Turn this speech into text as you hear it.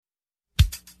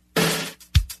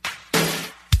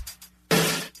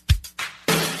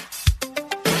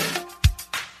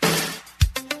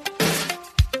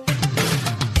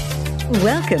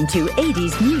Welcome to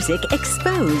 80s Music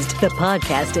Exposed, the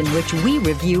podcast in which we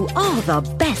review all the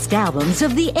best albums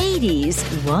of the 80s,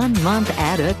 1 month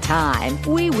at a time.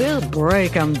 We will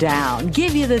break them down,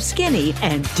 give you the skinny,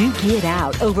 and duke it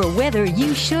out over whether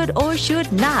you should or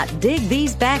should not dig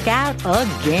these back out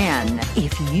again.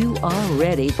 If you are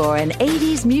ready for an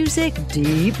 80s music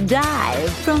deep dive,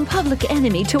 from Public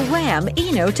Enemy to Wham,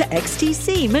 Eno to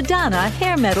XTC, Madonna,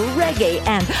 hair metal, reggae,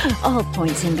 and all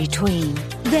points in between,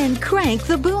 then crank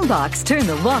the boombox, turn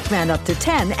the Walkman up to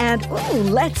 10, and ooh,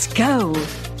 let's go.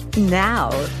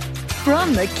 Now,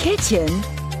 from the kitchen,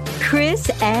 Chris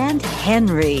and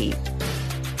Henry.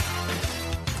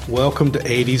 Welcome to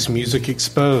 80s Music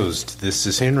Exposed. This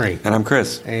is Henry. And I'm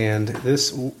Chris. And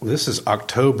this is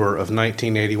October of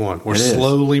 1981. We're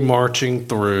slowly marching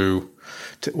through.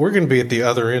 We're going to be at the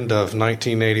other end of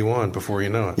 1981 before you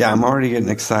know it. Yeah, I'm already getting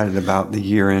excited about the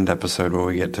year-end episode where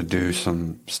we get to do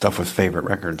some stuff with favorite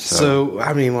records. So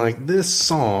I mean, like this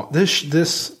song,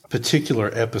 this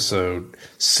particular episode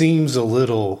seems a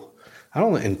little, I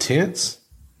don't know, intense.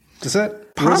 Does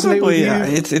that resonate with you?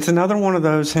 It's another one of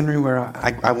those, Henry, where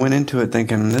I went into it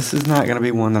thinking this is not going to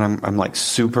be one that I'm like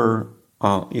super,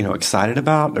 excited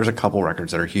about. There's a couple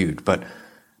records that are huge, but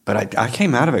I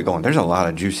came out of it going, there's a lot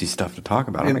of juicy stuff to talk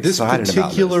about. I'm excited about this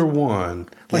particular one.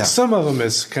 Like some of them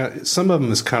is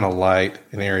kind of light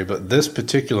and airy, but this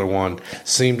particular one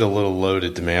seemed a little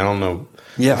loaded to me. I don't know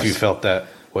if you felt that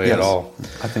way at all.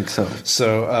 I think so.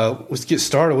 So let's get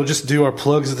started. We'll just do our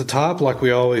plugs at the top like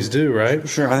we always do, right?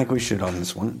 Sure, I think we should on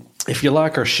this one. If you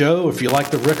like our show, if you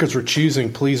like the records we're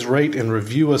choosing, please rate and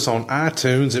review us on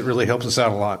iTunes. It really helps us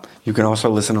out a lot. You can also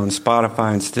listen on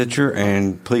Spotify and Stitcher,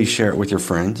 and please share it with your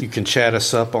friends. You can chat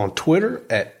us up on Twitter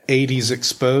at 80s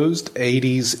Exposed,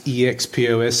 80s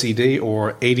EXPOSED,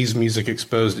 or 80s Music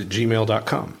Exposed at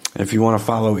gmail.com. If you want to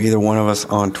follow either one of us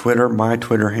on Twitter, my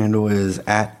Twitter handle is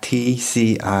at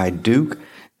TCIDuke,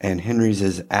 and Henry's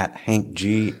is at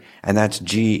HankG, and that's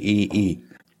GEE.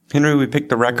 Henry, we picked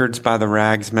the records by the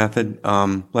RAGS method.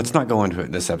 Let's not go into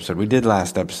it this episode. We did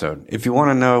last episode. If you want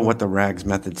to know what the RAGS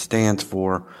method stands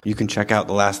for, you can check out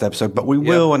the last episode. But we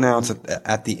will announce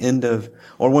at the end of,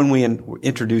 or when we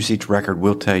introduce each record,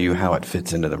 we'll tell you how it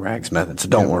fits into the RAGS method. So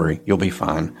don't worry. You'll be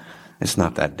fine. It's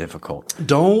not that difficult.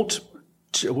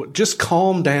 Just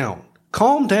calm down.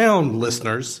 Calm down,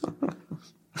 listeners.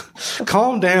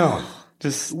 Calm down.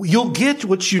 You'll get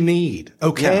what you need.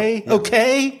 Okay? Yeah.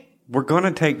 Okay? We're going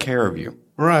to take care of you.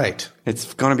 Right.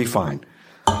 It's going to be fine.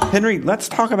 Henry, let's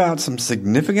talk about some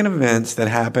significant events that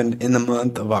happened in the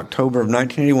month of October of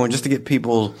 1981 just to get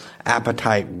people's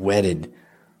appetite whetted.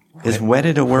 Is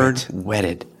whetted a word?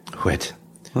 Whetted. Whet.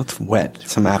 Let's whet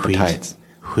some appetites.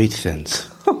 Wheat thins.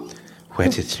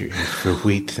 Whetted for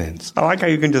wheat thins. I like how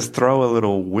you can just throw a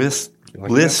little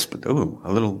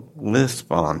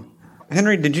lisp on.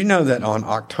 Henry, did you know that on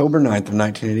October 9th of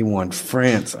 1981,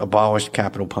 France abolished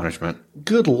capital punishment?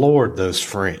 Good Lord, those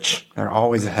French. They're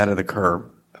always ahead of the curve.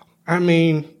 I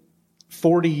mean,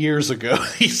 40 years ago,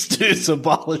 these dudes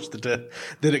abolished the death.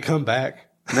 Did it come back?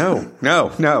 No. So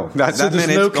there's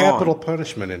no capital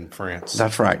punishment in France.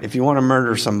 That's right. If you want to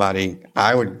murder somebody,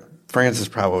 France is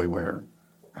probably where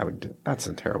I would do. That's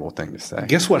a terrible thing to say.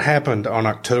 Guess what happened on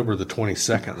October the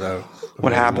 22nd, though?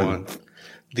 What happened?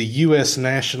 The U.S.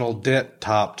 national debt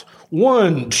topped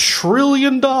 $1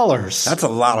 trillion. That's a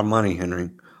lot of money, Henry.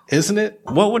 Isn't it?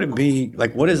 What would it be?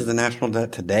 Like, what is the national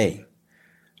debt today?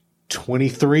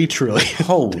 23 trillion.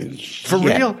 Holy For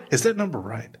real? Is that number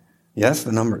right? Yeah, that's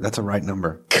the number. That's a right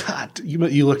number. God,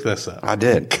 you looked this up. I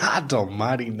did. God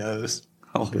almighty knows.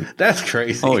 That's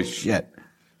crazy. Holy shit.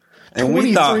 And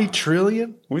 23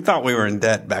 trillion? We thought we were in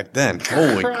debt back then.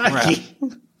 Holy crap.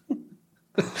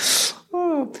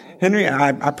 Henry,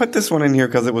 I put this one in here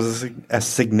because it was a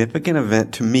significant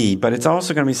event to me, but it's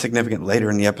also going to be significant later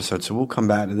in the episode, so we'll come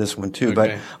back to this one too. Okay.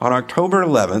 But on October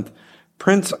 11th,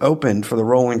 Prince opened for the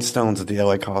Rolling Stones at the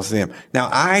LA Coliseum. Now,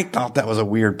 I thought that was a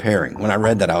weird pairing. When I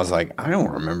read that, I was like, I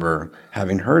don't remember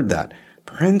having heard that.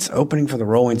 Prince opening for the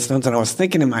Rolling Stones, and I was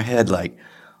thinking in my head, like,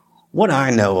 what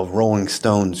I know of Rolling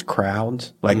Stones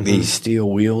crowds, like the Steel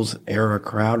Wheels era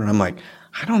crowd, and I'm like,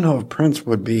 I don't know if Prince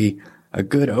would be a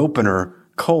good opener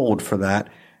cold for that.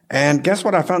 And guess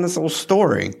what? I found this little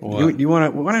story. You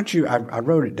want to? Why don't you? I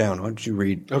wrote it down. Why don't you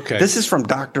read? Okay. This is from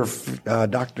Dr.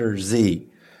 Z,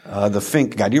 the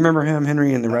Fink guy. Do you remember him,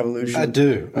 Henry, in the Revolution? I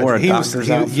do. Or a doctor's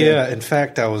outfit? Yeah. In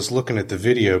fact, I was looking at the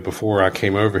video before I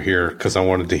came over here because I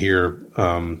wanted to hear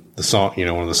the song.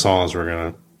 One of the songs we're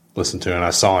gonna listened to it, and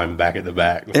I saw him back at the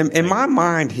back. In my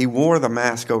mind, he wore the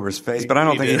mask over his face, but I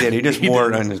don't think he did. He just wore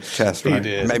it on his chest, right? He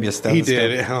did. Maybe a stethoscope. He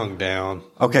did. It hung down.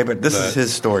 Okay, but this is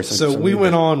his story. So we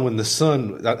went on when the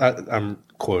sun, I'm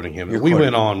quoting him. We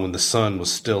went on when the sun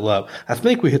was still up. I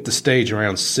think we hit the stage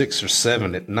around 6 or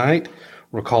 7 at night,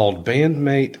 recalled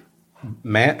bandmate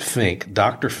Matt Fink,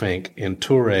 Dr. Fink, in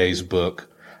Touré's book,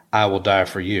 I Will Die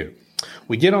For You.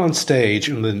 We get on stage,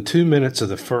 and within 2 minutes of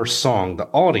the first song, the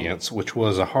audience, which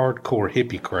was a hardcore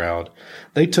hippie crowd,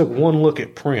 they took one look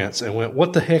at Prince and went,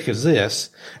 what the heck is this?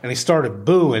 And he started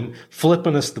booing,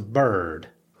 flipping us the bird.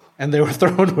 And they were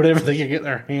throwing whatever they could get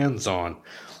their hands on.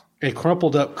 A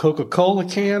crumpled up Coca-Cola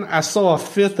can. I saw a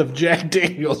fifth of Jack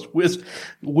Daniels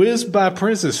whizzed by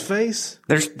Prince's face.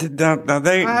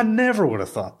 I never would have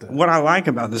thought that. What I like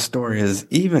about this story is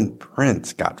even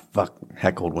Prince got fucking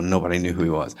heckled when nobody knew who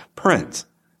he was. Prince.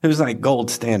 It was like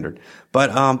gold standard. But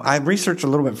I researched a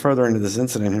little bit further into this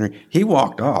incident, Henry. He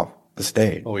walked off the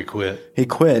stage. Oh, he quit? He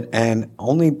quit, and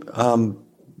only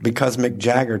because Mick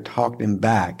Jagger talked him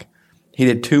back. He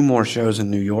did 2 more shows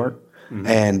in New York. Mm-hmm.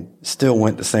 And still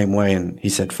went the same way. And he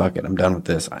said, fuck it, I'm done with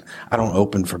this. I don't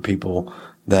open for people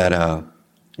that, I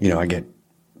get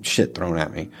shit thrown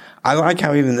at me. I like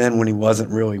how even then when he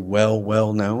wasn't really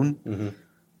well known, mm-hmm.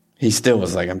 he still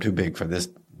was like, I'm too big for this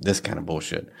kind of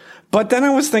bullshit. But then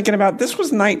I was thinking about, this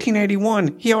was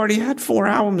 1981. He already had 4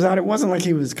 albums out. It wasn't like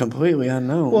he was completely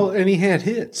unknown. Well, and he had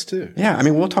hits too. Yeah, I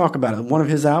mean, we'll talk about it. One of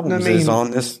his albums is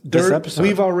on this episode.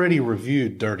 We've already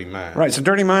reviewed Dirty Mind. Right, so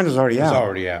Dirty Mind is already out. It's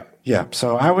already out. Yeah,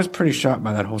 so I was pretty shocked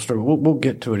by that whole story. We'll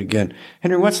get to it again.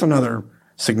 Henry, what's another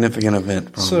significant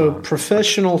event?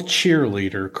 Professional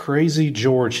cheerleader Crazy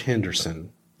George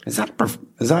Henderson. Do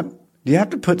you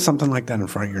have to put something like that in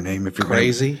front of your name if you're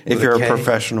Crazy? If you're a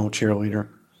professional cheerleader?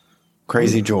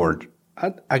 Crazy George.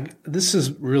 This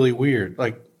is really weird.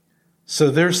 So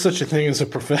there's such a thing as a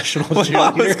professional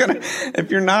cheerleader?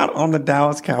 If you're not on the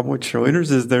Dallas Cowboy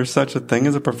cheerleaders, is there such a thing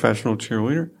as a professional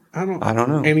cheerleader? I don't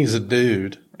know. And he's a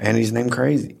dude. And he's named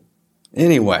Crazy.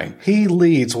 Anyway. He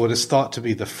leads what is thought to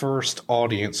be the first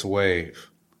audience wave.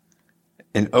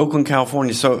 In Oakland,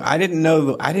 California. So I didn't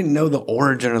know the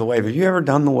origin of the wave. Have you ever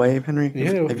done the wave, Henry?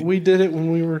 Yeah, we did it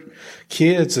when we were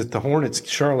kids at the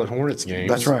Charlotte Hornets games.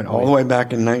 That's right. All the way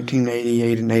back in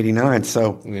 1988 and 89.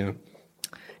 So yeah.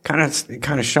 It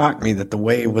kind of shocked me that the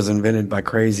wave was invented by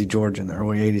Crazy George in the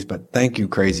early 80s, but thank you,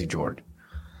 Crazy George.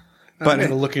 But I'm going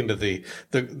to look into the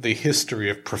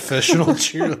history of professional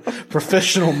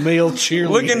professional male cheerleading.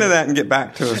 Look into that and get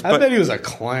back to us. I bet he was a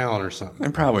clown or something.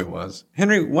 It probably was.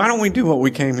 Henry, why don't we do what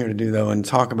we came here to do, though, and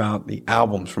talk about the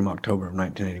albums from October of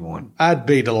 1981? I'd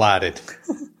be delighted.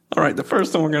 All right, the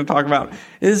first one we're going to talk about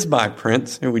is by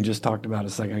Prince, who we just talked about a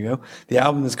second ago. The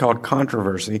album is called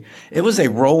Controversy. It was a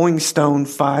Rolling Stone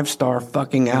 5-star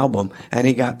fucking album, and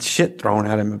he got shit thrown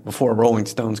at him before a Rolling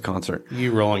Stones concert.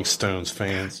 You Rolling Stones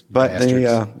fans. But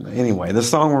anyway, the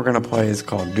song we're going to play is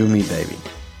called Do Me Baby.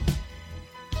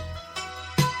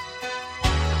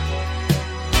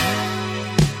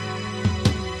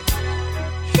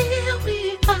 Here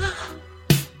we are,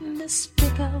 this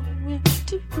big old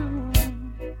empty room.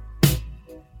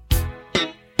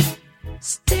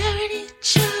 Staring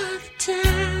each other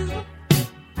down.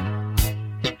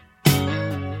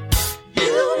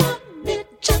 You want me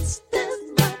just as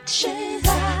much as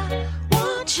I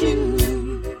want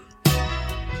you.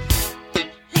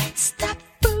 Let's stop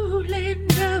fooling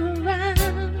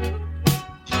around.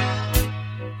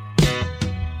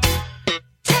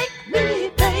 Take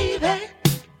me, baby.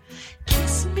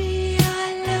 Kiss me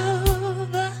all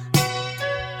over.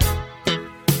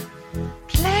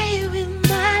 Play with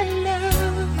my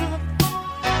love.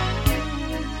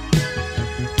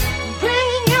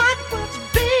 Bring out what's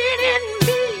been in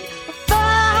me for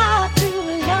far too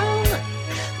long.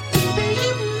 Baby,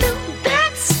 you know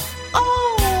that's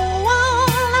all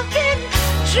I've been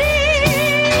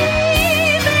dreaming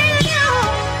of.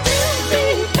 Do me,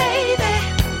 baby,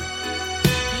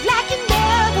 like you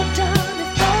never done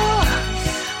before.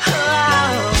 Oh,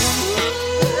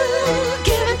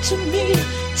 give it to me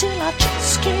till I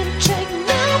just can't take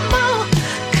no more.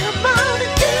 Come on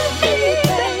and do me,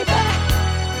 baby,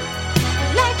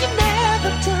 like you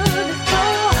never done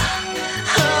before.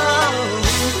 Oh,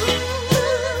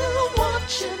 I want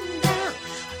you now.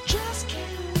 I just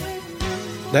can't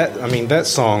wait. That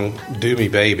song, Do Me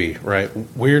Baby, right?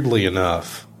 Weirdly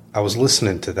enough, I was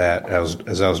listening to that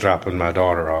as I was dropping my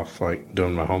daughter off,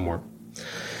 doing my homework.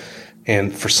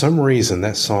 And for some reason,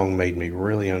 that song made me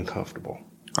really uncomfortable.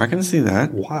 I can see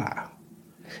that. Why?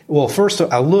 Well, first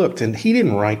I looked, and he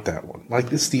didn't write that one.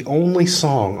 It's the only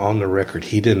song on the record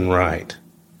he didn't write.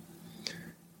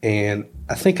 And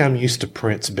I think I'm used to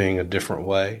Prince being a different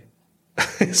way.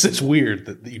 It's just weird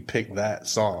that you picked that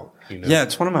song. You know? Yeah,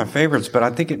 it's one of my favorites, but I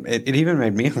think it even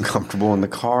made me uncomfortable in the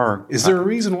car. Is there a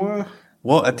reason why?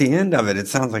 Well, at the end of it, it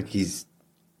sounds like he's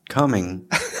coming.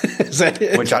 Is that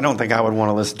it? Which I don't think I would want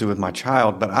to listen to with my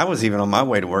child, but I was even on my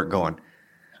way to work going.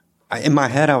 In my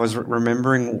head, I was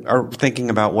remembering or thinking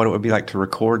about what it would be like to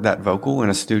record that vocal in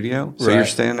a studio. So you're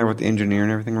standing there with the engineer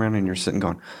and everything around, and you're sitting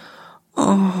going,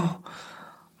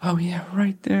 oh yeah,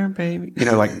 right there, baby. You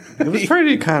know, like it was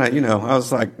pretty kind of, you know, I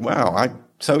was like, wow.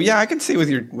 So yeah, I could see with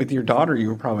your daughter, you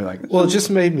were probably like, well, it just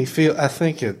made me feel. I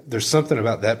think there's something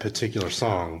about that particular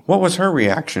song. What was her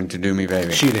reaction to "Do Me,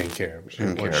 Baby"? She didn't care. She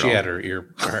had her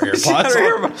AirPods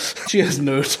on. She has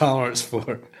no tolerance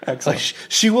for it. Like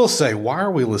she will say, "Why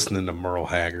are we listening to Merle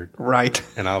Haggard?" Right,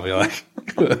 and I'll be like,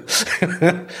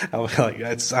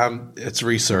 it's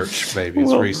research, baby.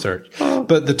 It's research.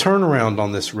 But the turnaround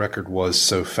on this record was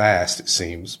so fast, it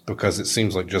seems, because it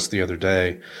seems like just the other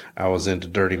day I was into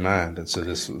Dirty Mind, and so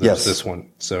this one.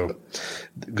 So,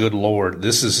 good Lord,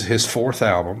 this is his fourth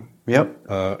album. Yep.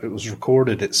 It was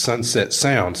recorded at Sunset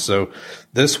Sound. So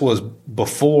this was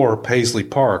before Paisley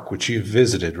Park, which you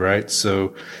visited, right?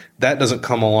 So that doesn't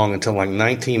come along until like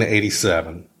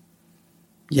 1987.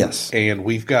 Yes. And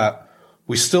we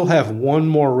still have one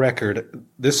more record.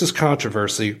 This is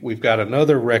Controversy. We've got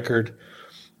another record,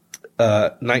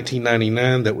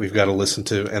 1999, that we've got to listen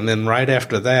to. And then right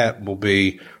after that will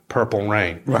be Purple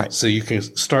Rain. Right. So you can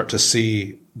start to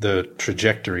see the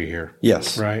trajectory here.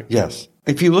 Yes. Right? Yes.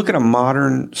 If you look at a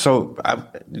modern, so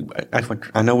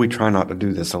I know we try not to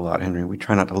do this a lot, Henry. We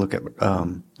try not to look at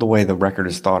the way the record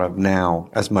is thought of now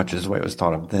as much as the way it was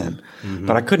thought of then. Mm-hmm.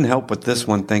 But I couldn't help with this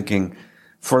one thinking,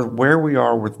 for where we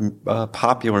are with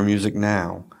popular music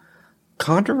now,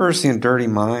 Controversy and Dirty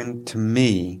Mind, to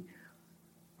me,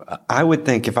 I would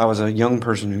think if I was a young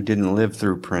person who didn't live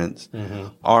through Prince,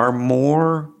 are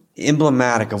more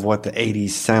emblematic of what the 80s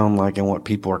sound like and what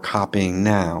people are copying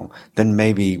now than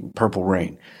maybe Purple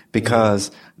Rain. Because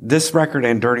this record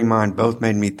and Dirty Mind both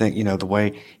made me think, you know, the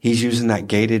way he's using that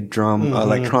gated drum,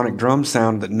 electronic drum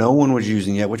sound that no one was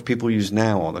using yet, which people use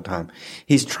now all the time.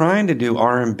 He's trying to do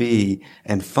R&B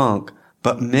and funk,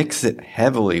 but mix it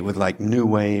heavily with like new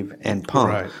wave and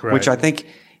punk, which I think,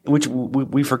 which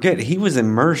we forget. He was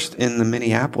immersed in the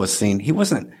Minneapolis scene. He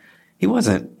wasn't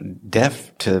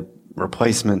deaf to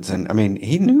replacements, and I mean,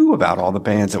 he knew about all the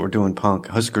bands that were doing punk,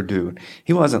 Husker Du.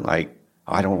 He wasn't like,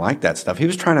 oh, I don't like that stuff. He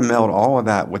was trying to meld all of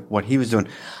that with what he was doing.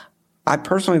 I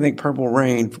personally think Purple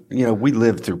Rain, you know, we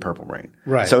lived through Purple Rain.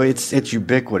 Right. So it's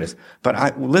ubiquitous.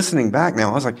 But listening back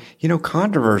now, I was like, you know,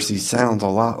 Controversy sounds a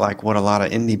lot like what a lot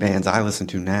of indie bands I listen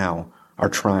to now are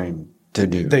trying to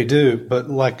do. They do, but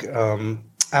like,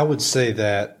 I would say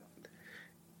that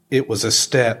it was a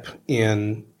step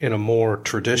in a more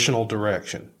traditional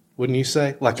direction. Wouldn't you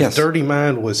say? Like if Dirty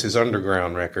Mind was his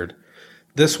underground record,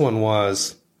 this one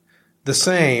was the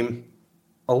same,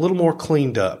 a little more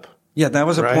cleaned up. Yeah, that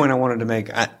was a point I wanted to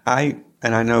make. I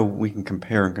know we can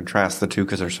compare and contrast the two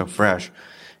because they're so fresh.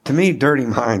 To me, Dirty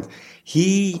Mind,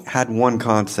 he had one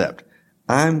concept.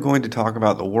 I'm going to talk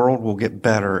about the world will get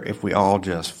better if we all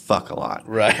just fuck a lot.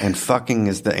 Right. And fucking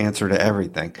is the answer to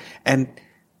everything. And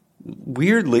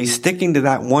weirdly, sticking to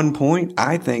that one point,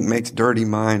 I think makes Dirty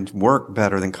Mind work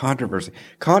better than Controversy.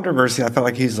 Controversy, I felt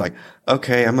like he's like,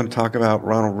 okay, I'm going to talk about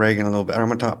Ronald Reagan a little bit. I'm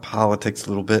going to talk politics a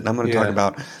little bit. And I'm going to talk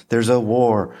about there's a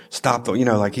war, stop the, you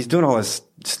know, like he's doing all this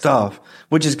stuff,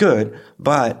 which is good.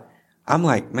 But I'm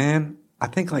like, man, I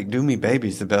think like Do Me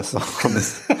Baby's the best song on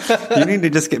this. You need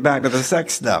to just get back to the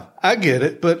sex stuff. I get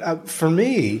it. But for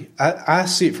me, I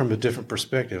see it from a different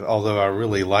perspective, although I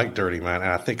really like Dirty Mind.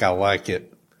 And I think I like it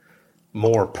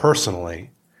more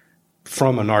personally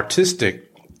from an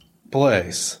artistic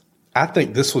place. I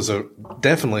think this was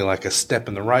definitely like a step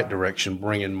in the right direction,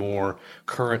 bringing more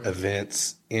current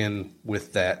events in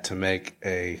with that to make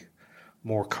a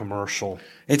more commercial.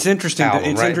 It's interesting.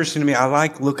 Interesting to me. I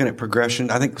like looking at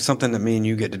progression. I think something that me and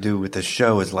you get to do with this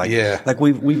show is like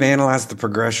we've analyzed the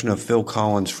progression of Phil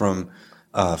Collins from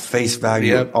Face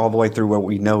Value all the way through what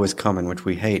we know is coming, which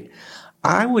we hate.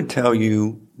 I would tell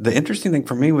you the interesting thing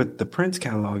for me with the Prince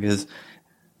catalog is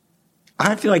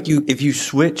I feel like if you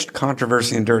switched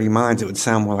Controversy and Dirty Minds, it would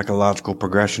sound more like a logical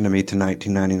progression to me to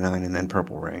 1999 and then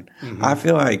Purple Rain. Mm-hmm. I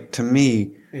feel like, to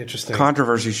me,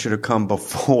 Controversy should have come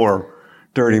before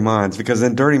Dirty Minds, because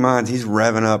in Dirty Minds, he's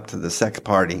revving up to the sex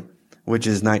party, which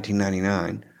is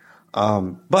 1999.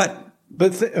 But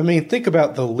think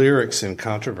about the lyrics in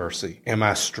Controversy. Am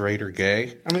I straight or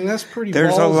gay? I mean, that's pretty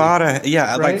There's ballsy, a lot of,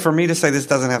 like for me to say this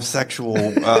doesn't have sexual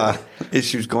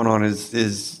issues going on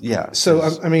is.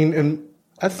 So, I mean, and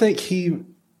I think he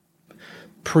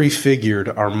prefigured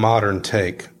our modern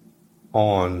take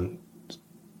on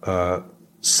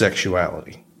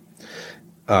sexuality.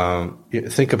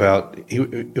 Think about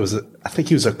I think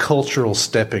he was a cultural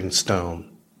stepping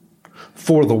stone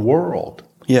for the world.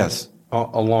 Yes,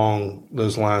 along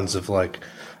those lines of like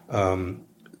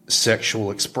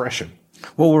sexual expression.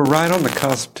 Well, we're right on the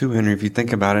cusp too, Henry, if you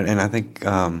think about it, and I think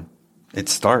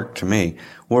it's stark to me.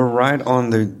 We're right on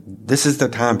this is the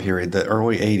time period, the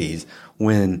early 80s,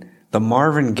 when the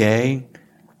Marvin Gaye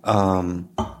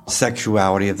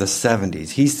sexuality of the 70s,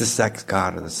 he's the sex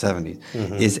god of the 70s,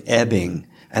 is ebbing.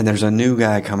 And there's a new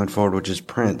guy coming forward, which is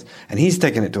Prince. And he's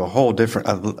taking it to a whole different,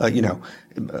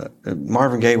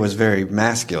 Marvin Gaye was very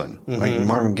masculine. Like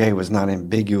Marvin Gaye was not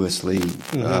ambiguously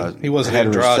he wasn't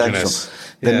androgynous.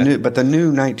 But the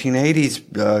new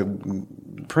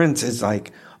 1980s Prince is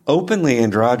like openly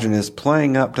androgynous,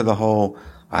 playing up to the whole,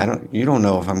 you don't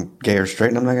know if I'm gay or straight,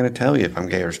 and I'm not going to tell you if I'm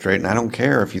gay or straight, and I don't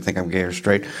care if you think I'm gay or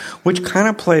straight, which kind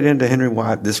of played into Henry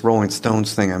Watt, this Rolling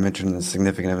Stones thing I mentioned in the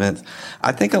significant events.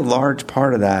 I think a large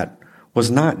part of that was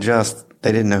not just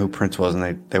they didn't know who Prince was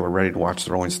and they were ready to watch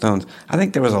the Rolling Stones. I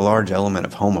think there was a large element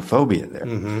of homophobia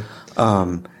there.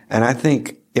 And I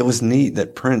think it was neat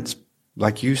that Prince,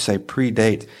 like you say,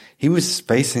 predates. He was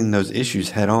facing those issues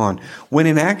head on. When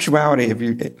in actuality,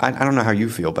 I don't know how you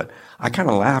feel, but I kind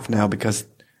of laugh now because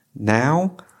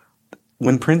now,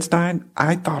 when Prince died,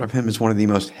 I thought of him as one of the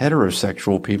most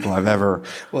heterosexual people I've ever.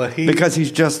 Because he's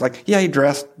just like, he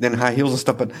dressed in high heels and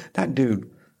stuff, but that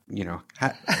dude,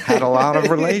 had a lot of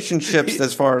relationships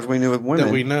as far as we knew with women.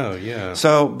 That we know, yeah.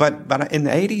 So, but in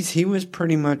the 80s, he was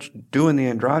pretty much doing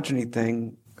the androgyny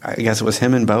thing. I guess it was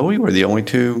him and Bowie were the only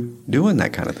two doing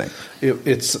that kind of thing.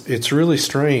 It's really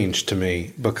strange to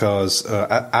me because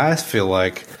I feel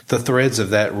like the threads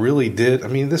of that really did. I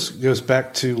mean, this goes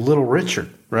back to Little Richard,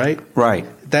 right? Right.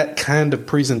 That kind of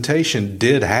presentation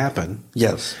did happen.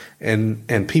 Yes.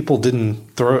 And people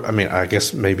didn't throw. I mean, I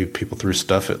guess maybe people threw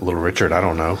stuff at Little Richard. I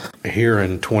don't know. Here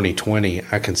in 2020,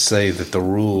 I can say that the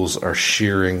rules are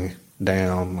shearing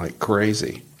down like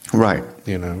crazy. Right.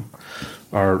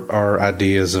 Our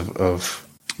ideas of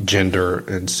gender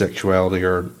and sexuality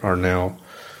are now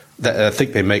that I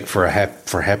think they make for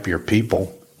happier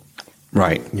people,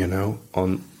 right?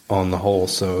 On the whole.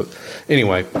 So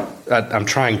anyway, I'm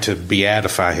trying to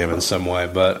beatify him in some way,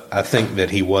 but I think that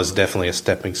he was definitely a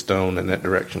stepping stone in that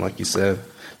direction, like you said.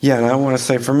 Yeah, and I want to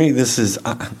say for me, this is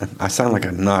I sound like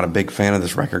I'm not a big fan of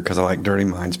this record because I like Dirty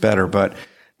Minds better, but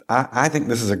I think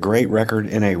this is a great record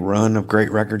in a run of great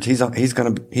records. He's in a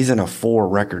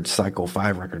 5-record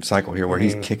cycle here where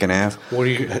he's kicking ass.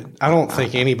 I don't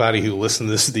think anybody who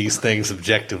listens to these things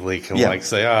objectively can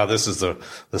say, this is the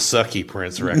sucky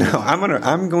Prince record. No,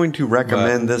 I'm going to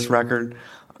recommend this record.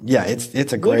 Yeah,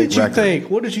 it's a great record.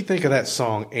 What did you think of that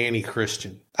song, Annie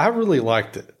Christian? I really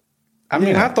liked it. I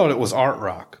mean, I thought it was art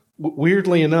rock.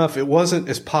 Weirdly enough, it wasn't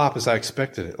as pop as I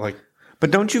expected it. But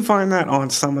don't you find that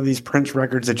on some of these Prince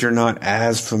records that you're not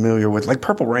as familiar with? Like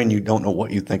Purple Rain, you don't know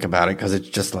what you think about it because it's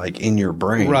just like in your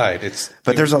brain. Right.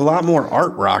 But there's a lot more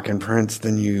art rock in Prince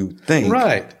than you think.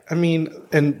 Right. I mean,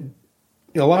 and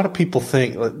a lot of people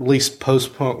think, at least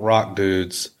post-punk rock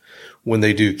dudes, when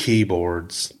they do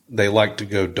keyboards, they like to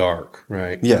go dark,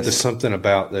 right? Yes. There's something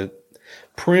about that.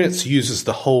 Prince uses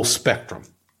the whole spectrum.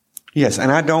 Yes,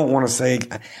 and I don't want to say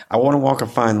 – I want to walk a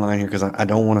fine line here because I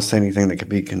don't want to say anything that could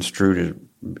be construed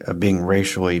as being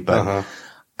racially, but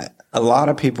a lot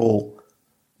of people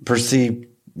perceive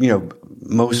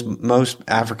most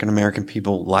African-American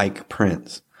people like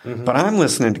Prince. But I'm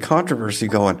listening to controversy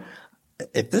going,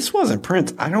 if this wasn't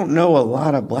Prince, I don't know a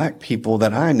lot of black people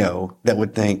that I know that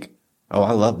would think, oh,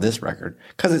 I love this record.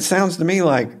 Because it sounds to me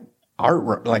like –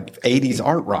 art, like 80s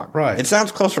art rock. Right. It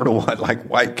sounds closer to what like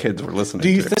white kids were listening to.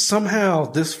 Do you think somehow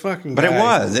this fucking guy...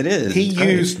 But it is. He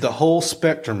used the whole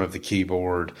spectrum of the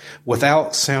keyboard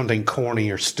without sounding corny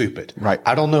or stupid. Right.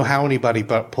 I don't know how anybody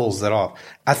pulls that off.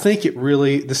 I think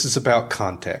this is about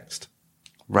context.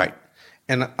 Right.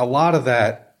 And a lot of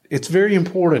that, it's very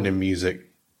important in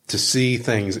music to see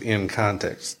things in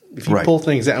context. If you pull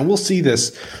things out, and we'll see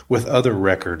this with other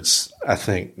records, I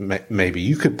think maybe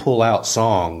you could pull out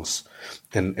songs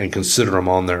and consider them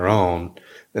on their own,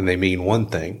 and they mean one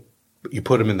thing. But you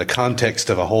put them in the context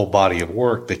of a whole body of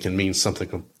work, they can mean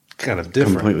something kind of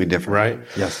different. Completely different. Right?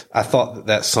 Yes. I thought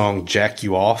that song, Jack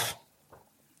You Off,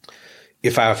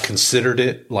 if I considered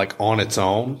it like on its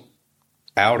own,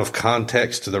 out of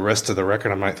context to the rest of the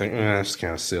record, I might think, that's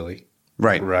kind of silly.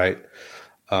 Right. Right.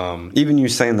 Even you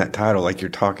saying that title, like you're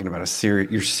talking about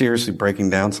you're seriously breaking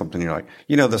down something. You're like,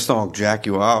 the song "Jack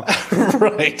You Off,"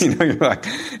 right? You're like,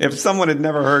 if someone had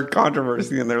never heard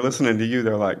Controversy and they're listening to you,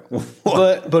 they're like,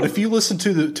 what? But if you listen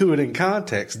to it in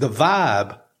context, the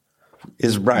vibe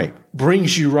is right,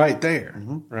 brings you right there,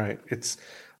 right?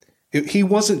 He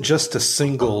wasn't just a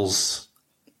singles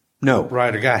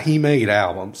writer guy. He made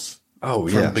albums. Oh,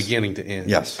 from beginning to end.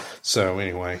 Yes. So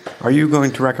anyway, are you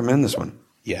going to recommend this one?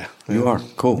 Yeah, you are.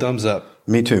 Cool. Thumbs up.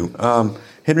 Me too.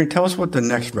 Henry, tell us what the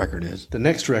next record is. The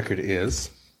next record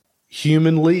is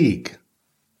Human League,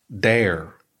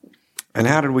 Dare. And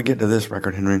how did we get to this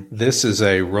record, Henry? This is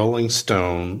a Rolling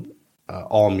Stone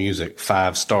All Music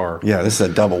 5-star. Yeah, this is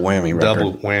a double whammy record.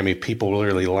 Double whammy. People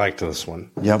really liked this one.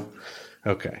 Yep.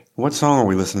 Okay. What song are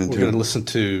we listening to? We're going to listen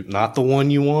to not the one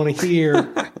you want to hear.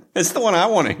 It's the one I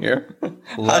want to hear.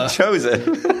 I chose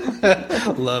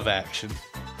it. Love Action.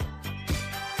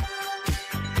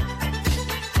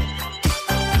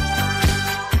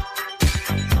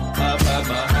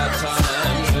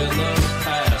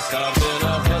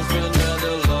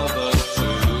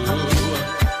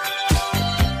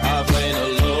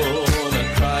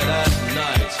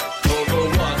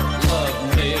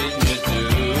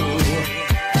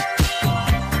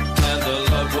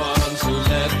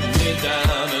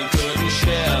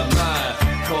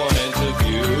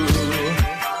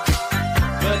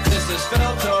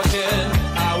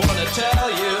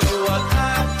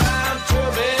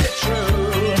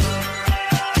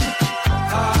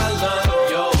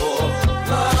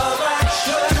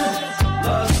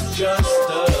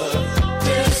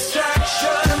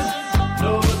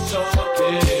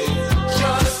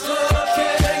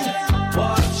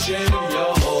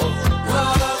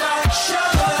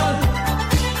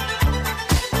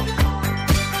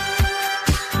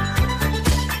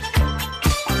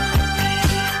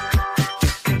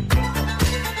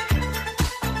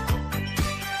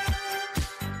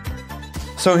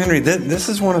 So, Henry, this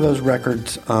is one of those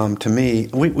records, to me,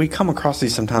 we come across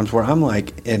these sometimes where I'm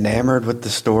like enamored with the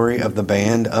story of the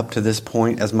band up to this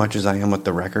point as much as I am with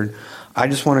the record. I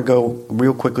just want to go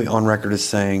real quickly on record as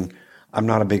saying I'm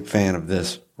not a big fan of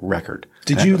this record.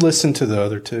 Did you listen to the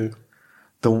other two?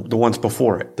 The ones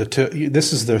before it. The two.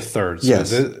 This is their third. So yes.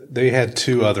 They had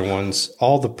two other ones.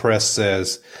 All the press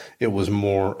says it was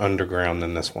more underground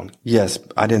than this one. Yes.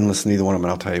 I didn't listen to either one of them,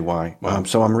 and I'll tell you why. Wow.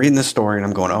 So I'm reading this story, and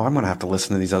I'm going, I'm going to have to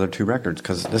listen to these other two records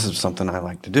because this is something I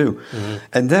like to do. Mm-hmm.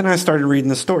 And then I started reading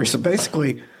the story. So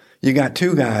basically, you got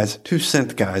two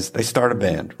synth guys. They start a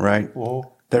band, right?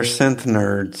 Whoa. They're synth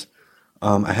nerds,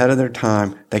 ahead of their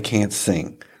time. They can't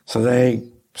sing. So they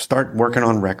start working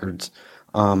on records.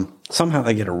 Somehow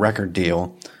they get a record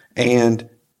deal, and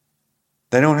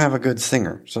they don't have a good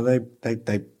singer. So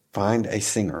they find a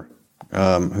singer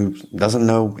who doesn't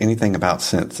know anything about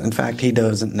synths. In fact, he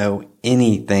doesn't know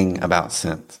anything about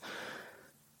synths.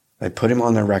 They put him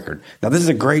on their record. Now, this is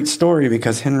a great story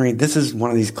because, Henry, this is one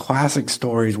of these classic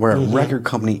stories where a record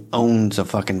company owns a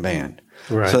fucking band.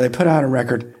 Right. So they put out a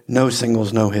record, no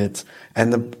singles, no hits,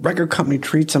 and the record company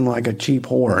treats them like a cheap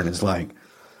whore and is like,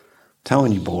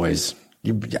 telling you boys,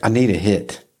 I need a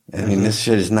hit. I mean, this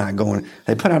shit is not going.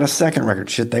 They put out a second record,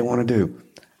 shit they want to do.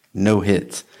 No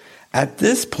hits. At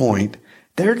this point,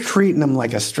 they're treating them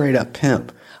like a straight up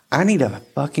pimp. I need a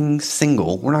fucking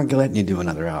single. We're not letting you do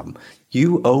another album.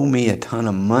 You owe me a ton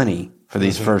of money for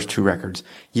these first two records.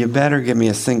 You better give me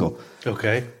a single.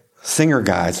 Okay. Singer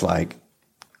guy's like,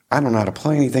 I don't know how to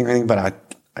play anything or anything,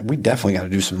 but we definitely got to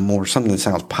do something that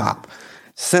sounds pop.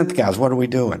 Synth guys, what are we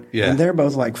doing? Yeah. And they're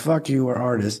both like, fuck you, we're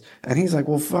artists. And he's like,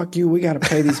 well, fuck you, we got to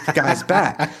pay these guys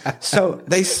back. So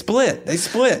they split.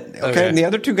 Okay. And the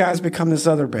other two guys become this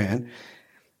other band.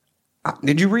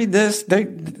 Did you read this?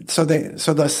 So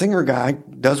the singer guy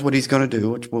does what he's going to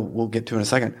do, which we'll get to in a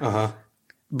second. Uh-huh.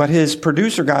 But his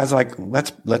producer guy's like,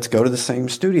 let's go to the same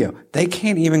studio. They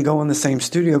can't even go in the same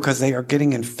studio because they are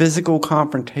getting in physical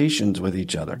confrontations with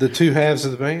each other. The two halves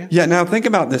of the band? Yeah. Now think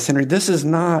about this, Henry. This is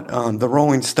not the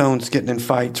Rolling Stones getting in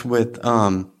fights with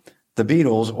the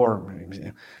Beatles or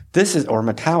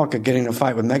Metallica getting in a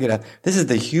fight with Megadeth. This is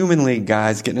the Human League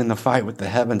guys getting in the fight with the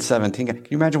Heaven 17. Can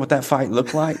you imagine what that fight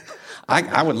looked like?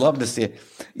 I would love to see it.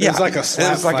 Yeah, it's like a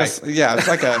slap fight.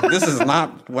 This is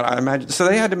not what I imagined. So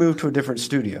they had to move to a different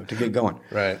studio to get going.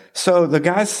 Right. So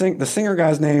the singer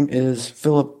guy's name is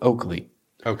Philip Oakley.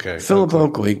 Okay. Philip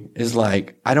Oakley is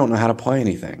like, I don't know how to play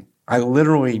anything. I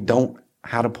literally don't know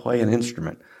how to play an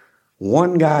instrument.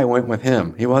 One guy went with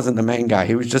him. He wasn't the main guy.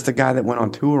 He was just a guy that went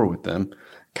on tour with them,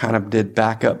 kind of did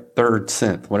backup third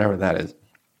synth, whatever that is.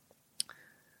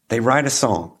 They write a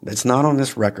song that's not on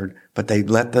this record, but they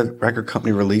let the record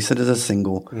company release it as a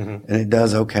single, and it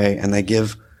does okay. And they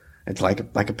give it's like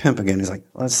a pimp again. He's like,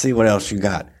 let's see what else you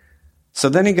got. So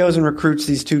then he goes and recruits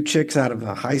these 2 chicks out of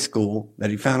a high school that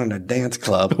he found in a dance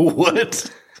club.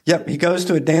 What? Yep, he goes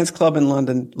to a dance club in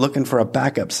London looking for a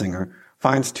backup singer.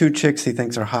 Finds 2 chicks he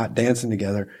thinks are hot dancing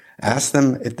together. Asks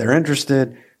them if they're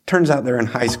interested. Turns out they're in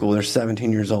high school. They're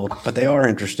 17 years old, but they are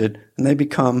interested, and they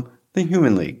become the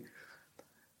Human League.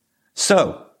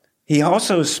 So he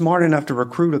also is smart enough to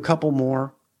recruit a couple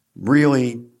more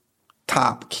really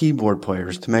top keyboard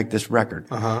players to make this record.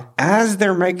 As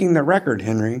they're making the record,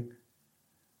 Henry,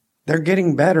 they're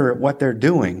getting better at what they're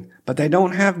doing, but they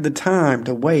don't have the time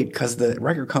to wait because the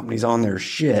record company's on their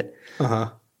shit.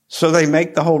 So they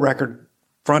make the whole record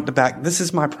front to back. This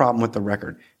is my problem with the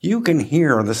record. You can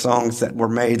hear the songs that were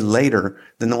made later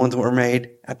than the ones that were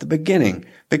made at the beginning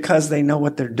because they know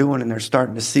what they're doing and they're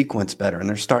starting to sequence better and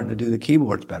they're starting to do the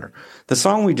keyboards better. The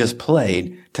song we just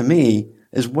played, to me,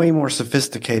 is way more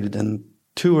sophisticated than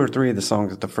 2 or 3 of the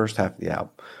songs at the first half of the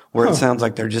album, where it sounds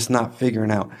like they're just not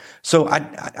figuring out. So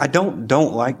I don't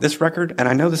like this record, and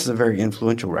I know this is a very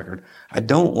influential record. I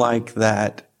don't like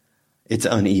that it's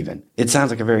uneven. It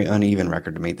sounds like a very uneven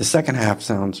record to me. The second half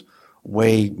sounds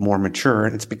way more mature,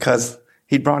 and it's because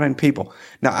he brought in people.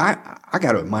 Now, I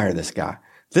got to admire this guy.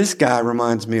 This guy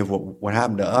reminds me of what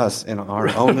happened to us in our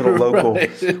own little local.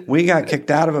 We got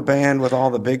kicked out of a band with all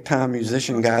the big-time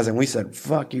musician guys, and we said,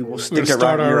 fuck you, we'll stick it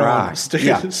right in your eye. Stick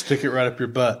it right up your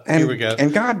butt. And, here we go.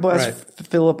 And God bless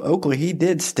Philip Oakley. He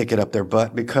did stick it up their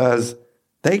butt because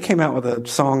they came out with a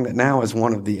song that now is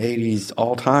one of the 80s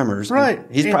all-timers. Right.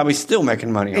 He's probably still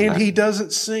making money on that. And he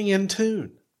doesn't sing in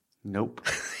tune. Nope.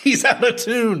 He's out of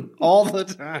tune all the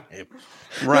time.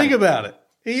 Right. Think about it.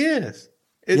 He is.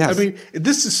 Yes. I mean,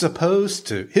 this is supposed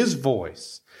to, his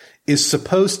voice is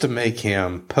supposed to make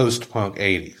him post-punk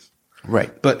 80s.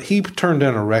 Right. But he turned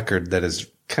in a record that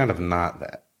is kind of not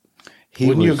that.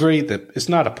 Wouldn't you agree that it's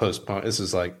not a post-punk? This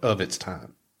is like of its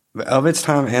time. Of its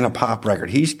time and a pop record.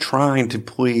 He's trying to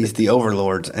please the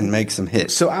overlords and make some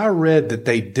hits. So I read that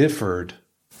they differed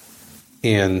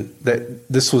in that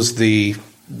this was the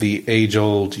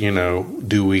age-old,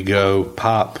 do we go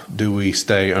pop, do we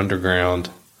stay underground,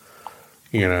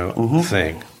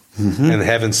 thing. And the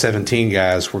Heaven 17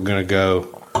 guys were going to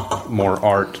go more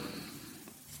art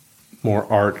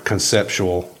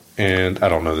conceptual. And I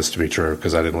don't know this to be true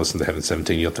because I didn't listen to Heaven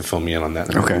 17. You'll have to fill me in on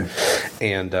that. Okay.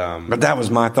 And but that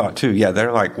was my thought too. Yeah,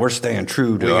 they're like, we're staying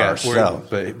true to ourselves.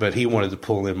 But he wanted to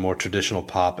pull in more traditional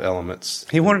pop elements.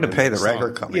 He wanted to pay the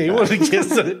record company. Yeah, he wanted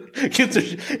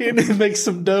to make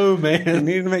some dough, man. He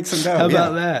needed to make some dough. How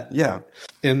about that? Yeah.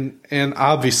 And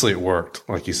obviously it worked,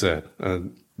 like you said.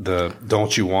 The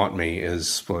Don't You Want Me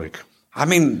is like... I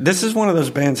mean, this is one of those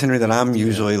bands, Henry, that I'm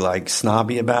usually like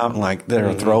snobby about, and like they're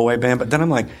a throwaway band. But then I'm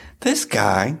like, this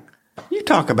guy, you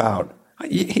talk about,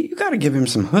 you got to give him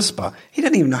some chutzpah. He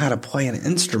doesn't even know how to play an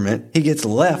instrument. He gets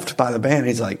left by the band.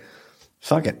 He's like,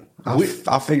 fuck it,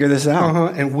 I'll figure this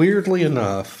out. And weirdly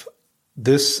enough,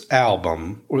 this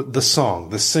album, or the song,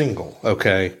 the single,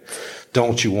 okay,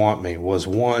 Don't You Want Me, was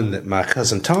one that my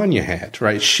cousin Tanya had,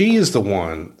 right? She is the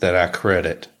one that I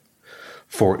credit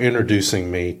for introducing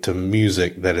me to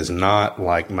music that is not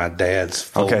like my dad's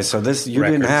folk Okay, so you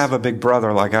didn't have a big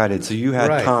brother like I did, so you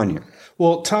had Tanya.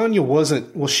 Well, Tanya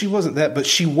she wasn't that, but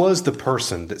she was the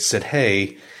person that said,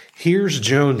 hey, here's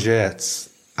Joan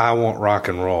Jett's I Want Rock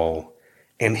and Roll,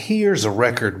 and here's a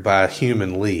record by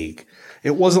Human League.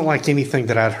 It wasn't like anything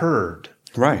that I'd heard.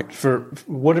 Right. For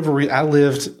whatever reason, I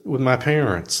lived with my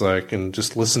parents, and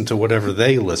just listened to whatever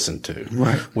they listened to.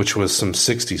 Right. Which was some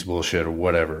 60s bullshit or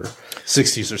whatever.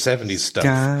 60s or 70s stuff.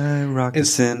 Sky Rocket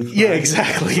Sin. Yeah,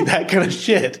 exactly. That kind of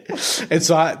shit. And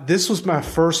so this was my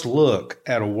first look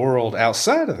at a world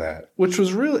outside of that, which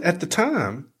was really, at the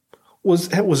time, was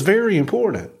very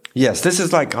important. Yes, this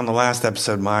is like on the last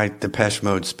episode, my Depeche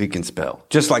Mode speaking spell.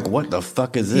 Just like, what the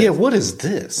fuck is this? Yeah, what is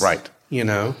this? Right.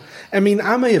 I mean,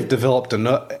 I may have developed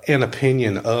an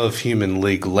opinion of Human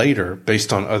League later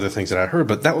based on other things that I heard,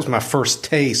 but that was my first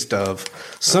taste of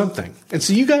something. And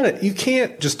so you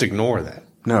can't just ignore that.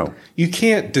 No. You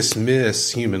can't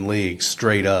dismiss Human League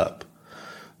straight up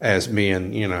as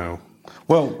being,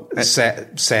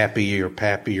 sappy or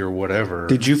pappy or whatever.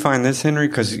 Did you find this, Henry?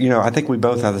 Because, I think we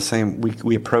both have the same,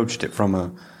 we approached it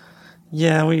from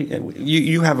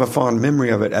you have a fond memory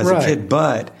of it as a kid,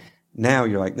 but now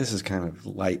you're like, this is kind of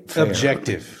light fare.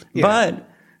 Objective. Yeah. But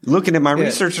looking at my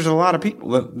research, there's a lot of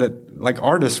people that like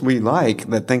artists we like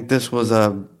that think this was a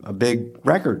big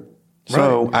record.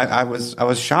 So I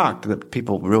was shocked that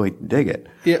people really dig it.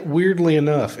 Yeah, weirdly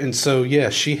enough. And so, yeah,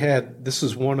 this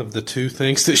is one of the two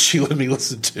things that she let me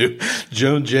listen to.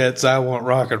 Joan Jett's I Want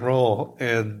Rock and Roll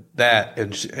and that.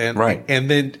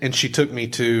 And she took me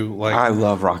to like. I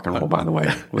love rock and roll, by the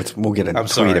way. We'll get a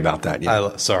tweet about that.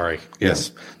 Yeah. Sorry.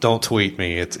 Yes. Don't tweet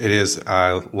me. It is,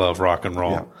 I love rock and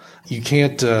roll. Yeah. You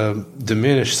can't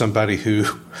diminish somebody who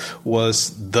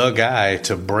was the guy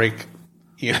to break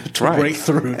break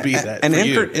through and be that. And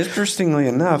interestingly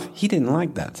enough, he didn't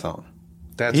like that song.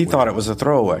 He thought it was a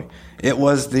throwaway. It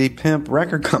was the Pimp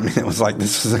record company that was like,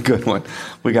 this is a good one.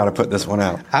 We got to put this one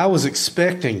out. I was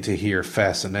expecting to hear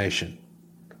Fascination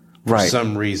for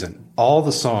some reason. All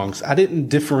the songs, I didn't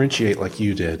differentiate like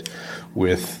you did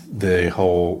with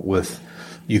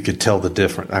you could tell the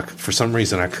difference. For some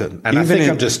reason, I couldn't. And I think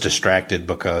I'm just distracted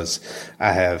because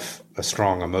I have a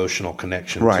strong emotional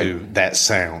connection to that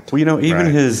sound. Well, even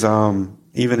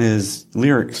his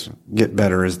lyrics get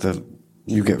better as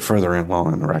you get further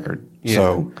along in the record.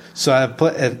 Yeah. So I've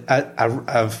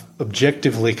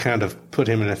objectively kind of put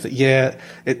him in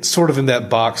it's sort of in that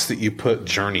box that you put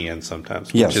Journey in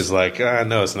sometimes, which is like, I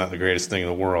know it's not the greatest thing in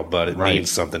the world, but it means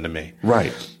something to me.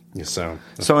 Right. Yeah, so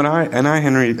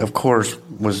Henry, of course,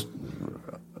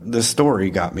 the story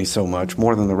got me so much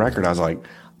more than the record. I was like,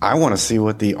 I want to see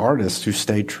what the artists who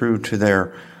stayed true to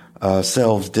their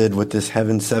selves did with this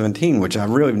Heaven 17, which I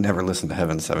really never listened to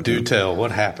Heaven 17. Do tell,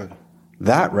 what happened?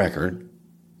 That record,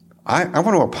 I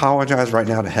want to apologize right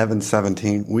now to Heaven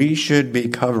 17. We should be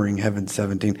covering Heaven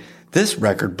 17. This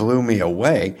record blew me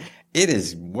away. It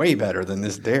is way better than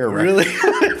this Dare record.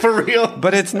 Really? For real?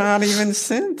 But it's not even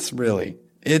synths, really.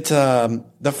 It's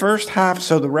the first half,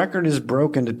 so the record is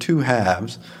broken into two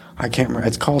halves. I can't remember.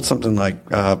 It's called something like,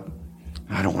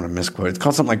 I don't want to misquote it. It's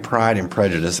called something like Pride and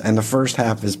Prejudice. And the first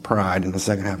half is Pride and the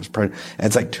second half is Prejudice. And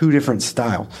it's like two different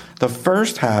styles. The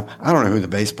first half, I don't know who the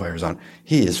bass player is on.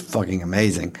 He is fucking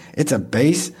amazing. It's a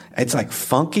bass. It's like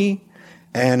funky.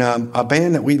 And a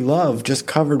band that we love just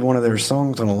covered one of their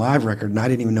songs on a live record, and I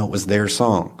didn't even know it was their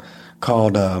song,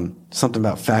 called something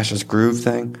about Fascist Groove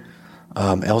thing.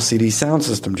 LCD Sound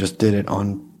System just did it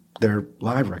on their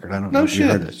live record. I don't know if you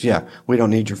heard this. Yeah, We Don't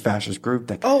Need Your Fascist Groove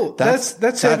thing. Oh, that's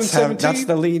Heaven 17? That's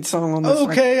the lead song on this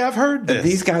record. Okay, I've heard this.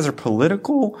 These guys are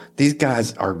political. These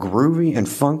guys are groovy and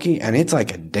funky, and it's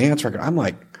like a dance record. I'm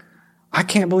like, I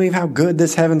can't believe how good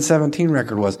this Heaven 17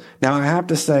 record was. Now, I have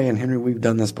to say, and Henry, we've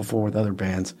done this before with other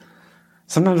bands,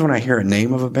 sometimes when I hear a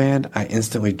name of a band, I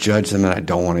instantly judge them and I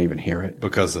don't want to even hear it.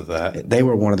 Because of that? They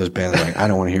were one of those bands like, I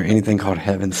don't want to hear anything called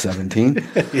Heaven 17.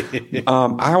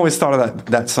 I always thought of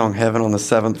that song, Heaven on the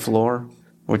Seventh Floor,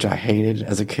 which I hated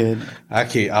as a kid.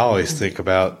 I always think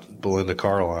about Belinda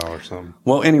Carlisle or something.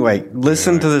 Well, anyway,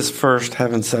 listen to this first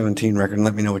Heaven 17 record and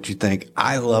let me know what you think.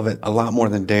 I love it a lot more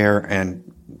than Dare, and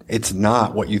it's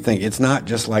not what you think. It's not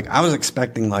just like, I was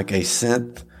expecting like a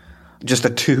synth, just a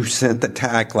 2-synth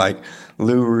attack like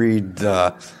Lou Reed,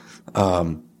 what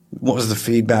was the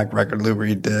Feedback record Lou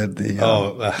Reed did? I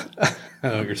know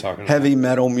what you're talking about. Heavy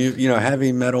metal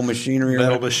heavy metal machinery.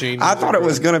 Metal Machine. I thought it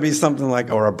was going to be something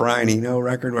like, or a Brian Eno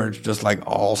record where it's just like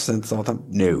all synths all the time.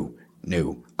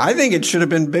 No. I think it should have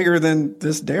been bigger than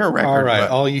this Dare record. All right,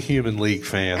 all you Human League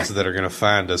fans that are going to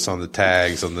find us on the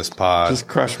tags on this pod, just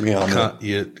crush me on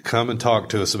that. Come and talk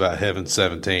to us about Heaven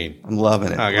 17. I'm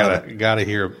loving it. I gotta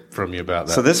hear from you about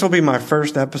that. So this will be my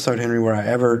first episode, Henry, where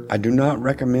I do not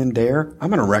recommend Dare. I'm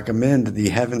going to recommend the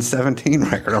Heaven 17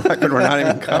 record, a record we're not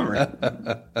even covering.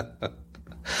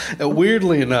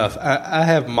 Weirdly enough, I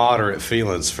have moderate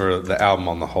feelings for the album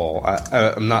on the whole.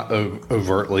 I'm not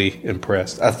overtly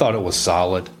impressed. I thought it was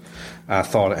solid. I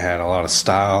thought it had a lot of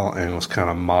style and was kind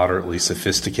of moderately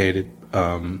sophisticated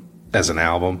as an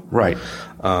album. Right.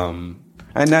 And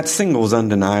that single is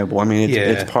undeniable. I mean,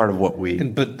 it's part of what we...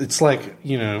 But it's like,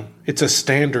 it's a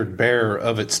standard bearer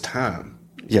of its time.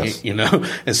 Yes.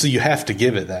 And so you have to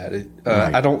give it that.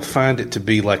 Right. I don't find it to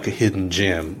be like a hidden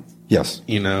gem. Yes.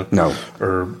 No.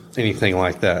 Or anything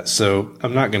like that. So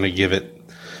I'm not going to give it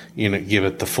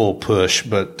the full push,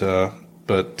 but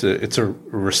it's a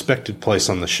respected place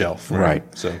on the shelf. Right.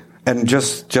 So, and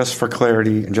just for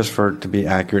clarity and just for to be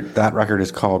accurate, that record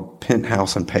is called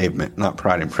Penthouse and Pavement, not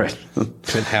Pride and Prejudice.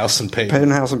 Penthouse and Pavement.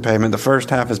 Penthouse and Pavement. The first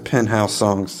half is Penthouse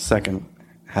songs. The second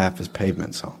half is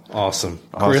Pavement songs. Awesome.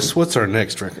 Chris, what's our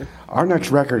next record? Our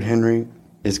next record, Henry,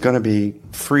 is going to be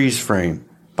Freeze Frame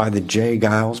by the Jay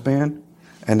Giles Band,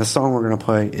 and the song we're going to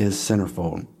play is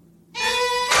Centerfold.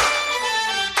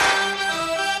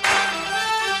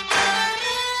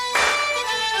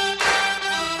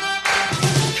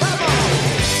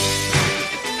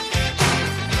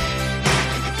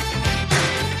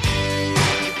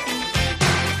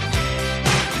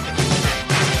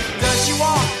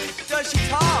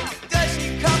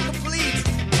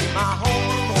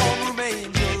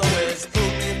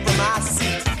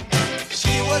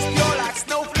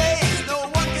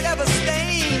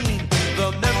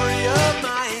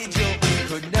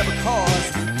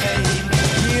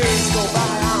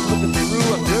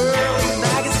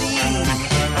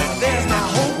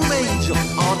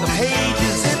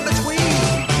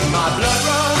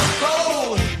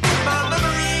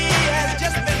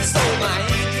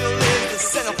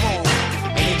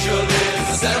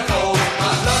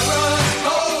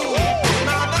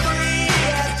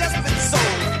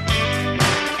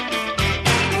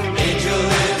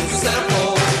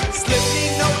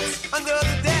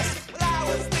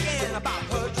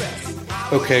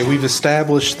 Okay, we've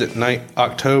established that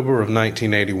October of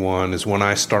 1981 is when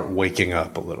I start waking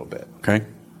up a little bit. Okay.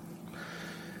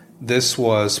 This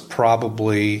was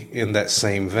probably in that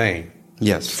same vein.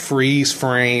 Yes. Freeze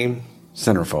Frame.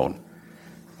 Centerfold.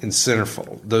 And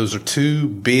Centerfold. Those are two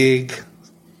big,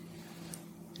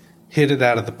 hit it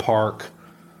out of the park,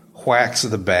 whacks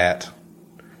of the bat,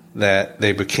 that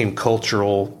they became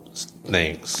cultural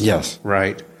things. Yes.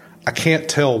 Right? I can't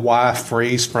tell why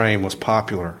Freeze Frame was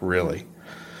popular, really.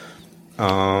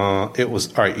 It was,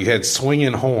 all right, you had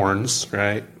swinging horns,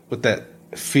 right, with that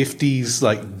 50s,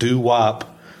 like,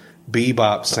 doo-wop,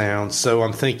 bebop sound. So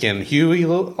I'm thinking Huey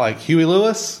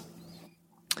Lewis,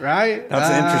 right?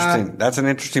 That's an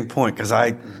interesting point, because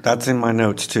that's in my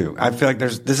notes, too. I feel like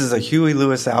this is a Huey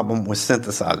Lewis album with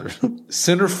synthesizers.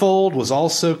 Centerfold was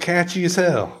also catchy as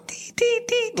hell.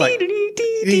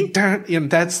 And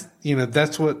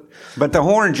that's what. But the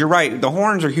horns, you're right. The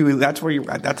horns are Huey. That's where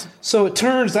that's. So it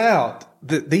turns out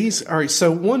that these are,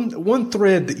 so one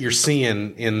thread that you're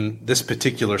seeing in this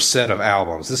particular set of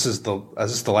albums. Is this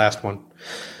the last one?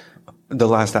 The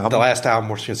last album. The last album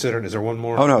we're considering. Is there one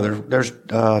more? Oh no, there's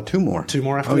two more. Two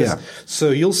more after this. Yeah.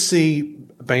 So you'll see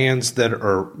bands that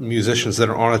are musicians that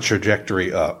are on a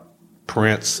trajectory up.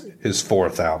 Prince, his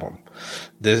 4th album.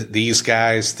 These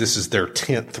guys, this is their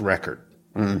 10th record.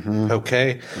 Mm-hmm.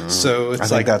 Okay? Mm-hmm. So it's I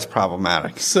think that's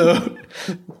problematic. So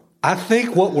I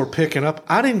think what we're picking up,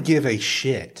 I didn't give a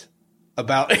shit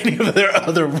about any of their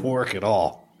other work at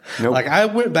all. Nope. Like, I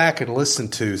went back and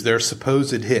listened to their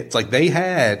supposed hits. Like, they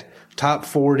had top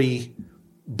 40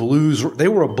 blues. They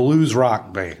were a blues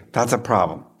rock band. That's a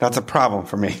problem. That's a problem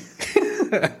for me.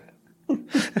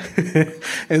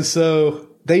 And so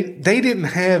they didn't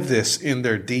have this in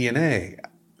their DNA.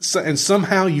 So, and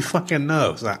somehow you fucking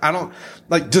know. So I don't,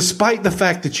 like, despite the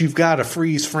fact that you've got a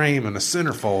freeze frame and a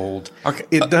centerfold, okay,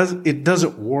 it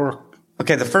doesn't work.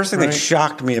 Okay, the first thing that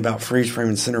shocked me about freeze frame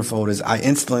and centerfold is I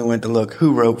instantly went to look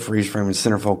who wrote freeze frame and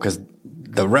centerfold, because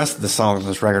the rest of the songs on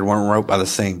this record weren't wrote by the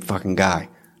same fucking guy.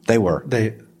 They were.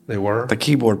 They were? The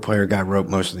keyboard player guy wrote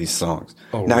most of these songs.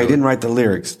 Oh, now, really? He didn't write the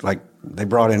lyrics. Like, they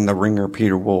brought in the ringer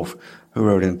Peter Wolf, who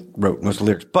wrote most of the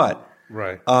lyrics. But,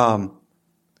 right.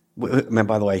 Man,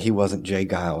 by the way, he wasn't Jay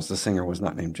Giles. The singer was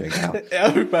not named Jay Giles.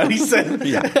 Everybody said,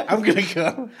 yeah. I'm going to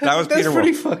go. That was Peter Wolf. That's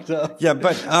pretty fucked up. Yeah,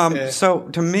 but so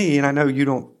to me, and I know you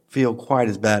don't feel quite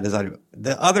as bad as I do,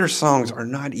 the other songs are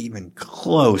not even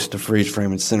close to Freeze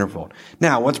Frame and Centerfold.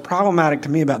 Now, what's problematic to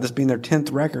me about this being their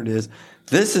 10th record is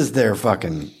this is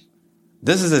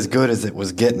as good as it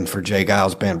was getting for Jay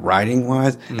Giles' band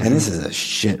writing-wise, and this is a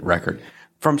shit record.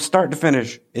 From start to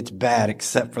finish, it's bad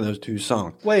except for those two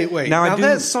songs. Wait. Now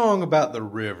that song about the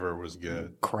river was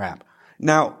good. Crap.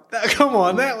 Now, come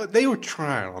on, they were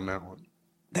trying on that one.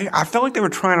 I felt like they were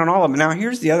trying on all of them. Now,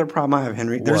 here's the other problem I have,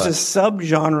 Henry. There's a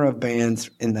subgenre of bands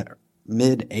in the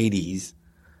mid-'80s,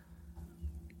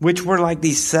 which were like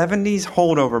these 70s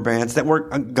holdover bands that were,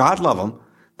 God love them,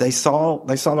 they saw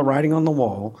the writing on the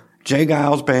wall. Jay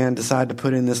Giles' band decided to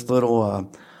put in this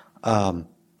little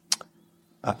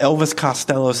Elvis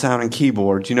Costello sounding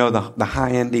keyboards, the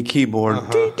high-endy keyboard.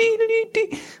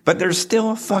 But they're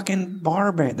still a fucking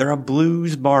bar band. They're a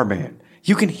blues bar band.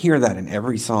 You can hear that in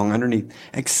every song underneath,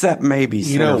 except maybe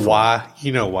You know why?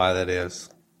 You know why that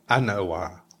is? I know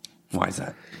why. Why is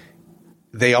that?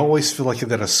 They always feel like they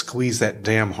gotta squeeze that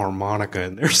damn harmonica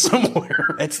in there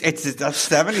somewhere. It's a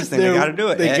 70s thing. They got to do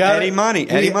it. Eddie Money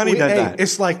does that.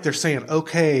 It's like they're saying,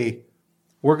 okay,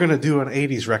 we're going to do an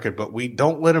 80s record, but we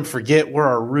don't let them forget where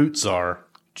our roots are.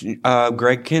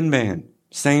 Greg Kihn Band.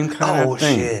 Same kind of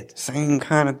thing. Shit. Same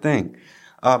kind of thing.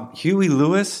 Huey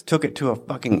Lewis took it to a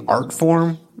fucking art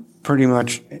form pretty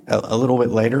much a little bit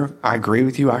later. I agree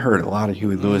with you. I heard a lot of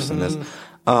Huey Lewis in this.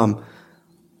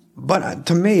 But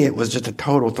to me, it was just a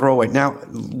total throwaway. Now,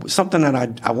 something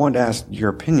that I wanted to ask your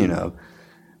opinion of,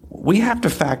 we have to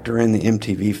factor in the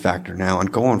MTV factor now,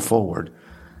 and going forward,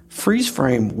 Freeze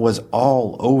Frame was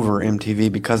all over MTV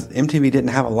because MTV didn't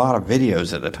have a lot of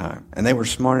videos at the time, and they were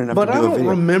smart enough to do a video. But I don't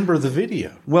remember the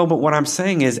video. Well, but what I'm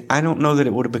saying is I don't know that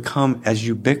it would have become as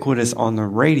ubiquitous on the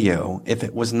radio if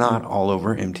it was not all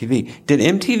over MTV. Did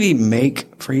MTV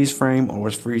make Freeze Frame, or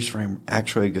was Freeze Frame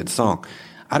actually a good song?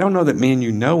 I don't know that me and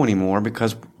you know anymore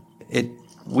because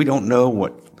we don't know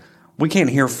we can't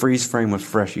hear Freeze Frame with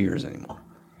fresh ears anymore.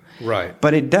 Right.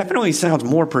 But it definitely sounds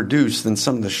more produced than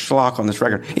some of the schlock on this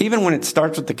record. Even when it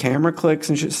starts with the camera clicks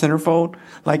and shit, centerfold,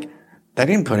 like, they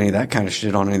didn't put any of that kind of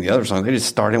shit on any of the other songs. They just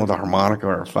start in with a harmonica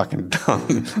or a fucking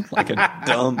dumb, I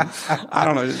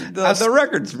don't know. The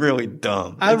record's really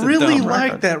dumb. I really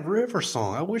like that river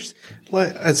song. I wish,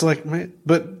 man,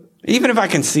 but. Even if I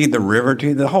concede the river to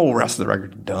you, the whole rest of the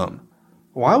record's dumb.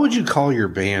 Why would you call your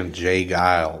band Jay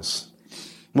Giles?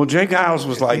 Well, Jay Giles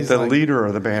was like He's the like- leader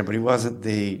of the band, but he wasn't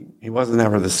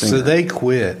ever the singer. So they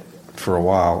quit for a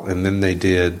while, and then they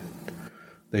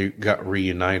got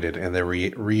reunited, and they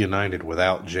reunited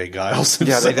without Jay Giles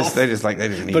himself. Yeah, they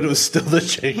didn't need But it was still the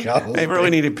Jay Giles. They really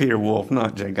band. needed Peter Wolf,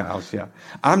 not Jay Giles. Yeah.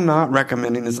 I'm not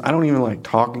recommending this. I don't even like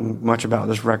talking much about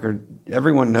this record.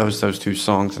 Everyone knows those two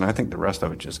songs, and I think the rest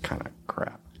of it just kind of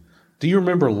crap. Do you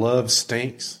remember Love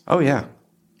Stinks? Oh, yeah.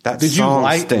 That Did you song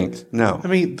like- stinks. No. I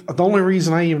mean, the only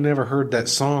reason I even never heard that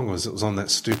song was it was on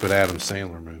that stupid Adam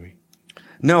Sandler movie.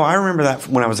 No, I remember that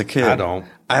when I was a kid. I don't.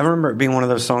 I remember it being one of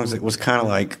those songs that was kind of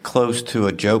like close to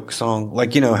a joke song.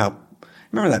 Like, you know how,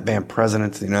 remember that band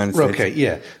Presidents of the United States? Okay,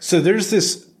 yeah. So there's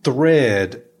this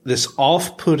thread, this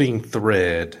off-putting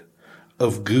thread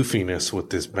of goofiness with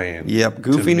this band. Yep. to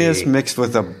Goofiness me. mixed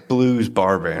with a blues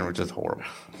bar band, which is horrible.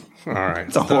 All right.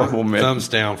 It's a horrible mix. Thumbs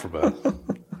down for both.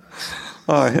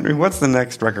 Henry, what's the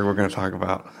next record we're going to talk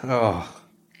about? Oh,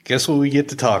 guess what we get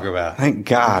to talk about? Thank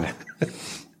God.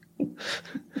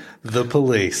 The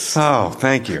Police. Oh,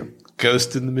 thank you.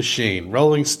 Ghost in the Machine.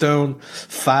 Rolling Stone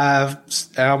 5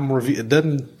 album review. It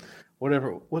doesn't,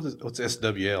 whatever, what's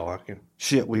SWL? I can,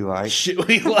 Shit we like. shit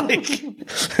we like.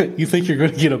 You think you're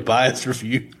going to get a biased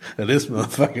review of this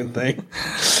motherfucking thing?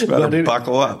 Better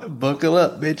buckle up. Buckle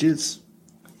up, bitches.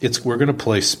 We're going to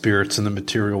play Spirits in the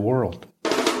Material World.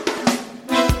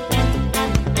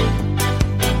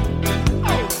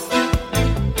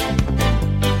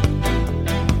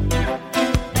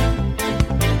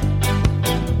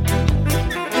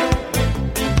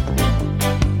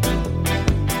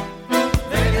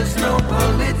 There is no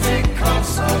political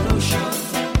solution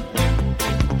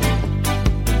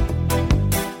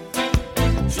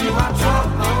to our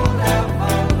troubled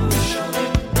evolution.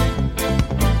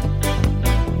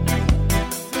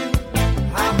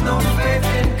 Have no faith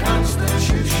in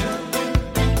Constitution.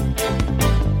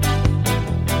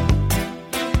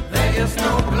 There is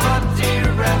no bloody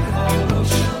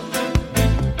revolution.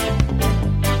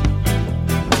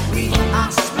 We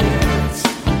are spirits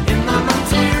in the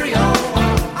material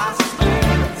world. Our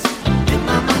spirits in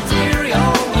the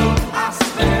material world. Our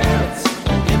spirits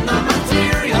in the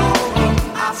material world.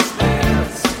 Our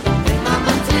spirits in the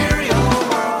material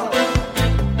world.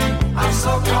 Our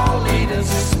so-called leaders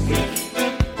speak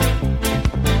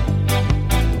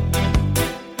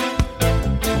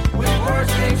with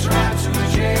words they try to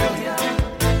jail you.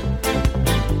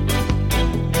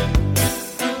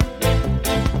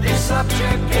 They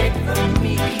subjugate the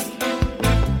meek.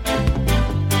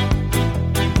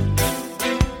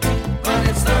 But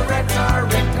it's the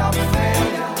rhetoric of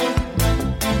failure.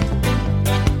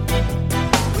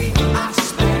 We are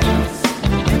spirits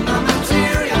in the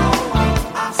material world.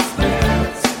 Our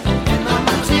spirits in the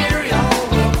material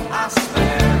world. Our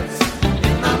spirits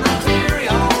in the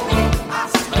material world. Our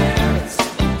spirits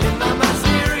in the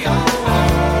material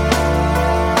world.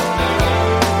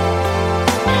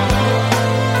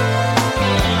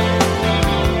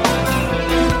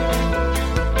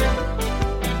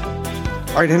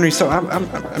 All right, Henry. So I'm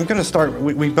going to start.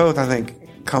 We both, I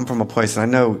think, come from a place,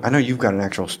 and I know you've got an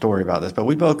actual story about this, but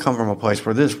we both come from a place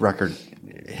where this record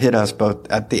hit us both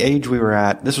at the age we were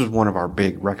at. This was one of our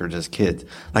big records as kids.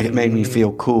 Like, it made me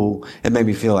feel cool. It made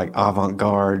me feel like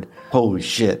avant-garde. Holy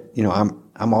shit! You know,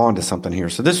 I'm on to something here.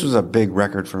 So this was a big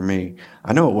record for me.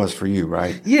 I know it was for you,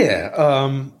 right?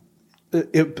 Yeah.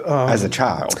 As a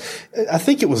child. I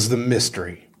think it was the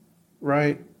mystery,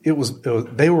 right? It was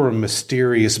they were a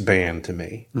mysterious band to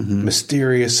me. Mm-hmm.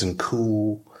 Mysterious and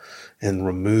cool and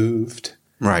removed.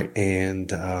 Right. And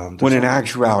When in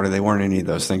actuality, they weren't any of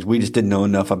those things. We just didn't know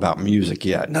enough about music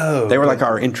yet. No, They were but- like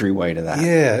our entryway to that.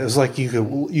 yeah, it was like you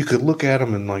could look at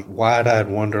them and like wide-eyed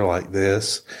wonder like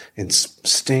this, and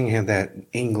Sting had that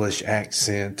English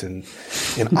accent, and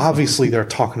obviously they're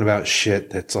talking about shit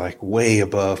that's like way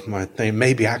above my thing.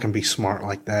 Maybe I can be smart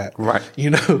like that, Right. You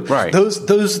know, Right.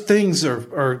 Those things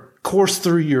are course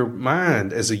through your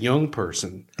mind as a young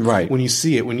person, Right. When you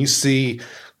see it, when you see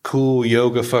cool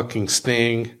yoga fucking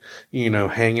Sting, you know,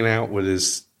 hanging out with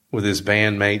his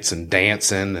bandmates and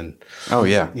dancing and. Oh,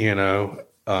 yeah. You know,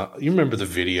 you remember the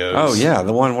videos? Oh, yeah.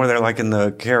 The one where they're like in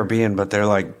the Caribbean, but they're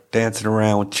like dancing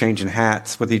around, changing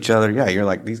hats with each other. Yeah, you're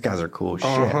like, these guys are cool as shit.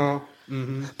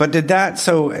 Mm-hmm. But did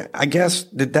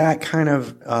that kind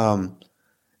of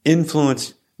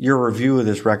influence your review of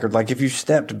this record? Like, if you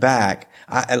stepped back,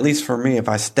 at least for me, if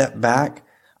I stepped back,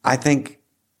 I think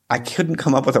I couldn't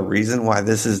come up with a reason why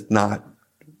this is not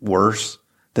worse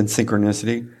than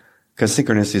Synchronicity. because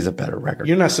Synchronicity is a better record.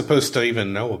 You're not supposed to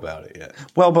even know about it yet.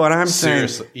 Well, but I'm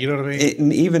Seriously, saying, you know what I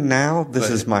mean? even now,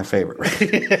 this is my favorite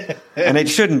record. And it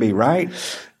shouldn't be, right?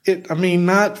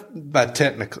 Not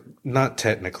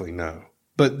technically, no.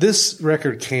 But this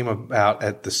record came about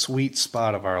at the sweet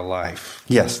spot of our life.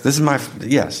 Yes, this is my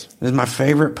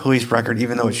favorite Police record,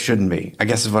 even though it shouldn't be. I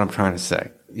guess is what I'm trying to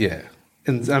say. Yeah.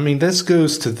 And I mean, this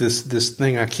goes to this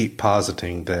thing I keep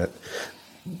positing, that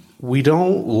we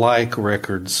don't like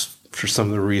records for some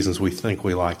of the reasons we think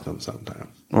we like them sometimes.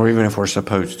 Or even if we're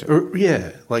supposed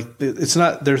to. Like it's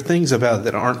not, there are things about it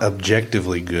that aren't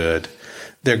objectively good.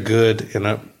 They're good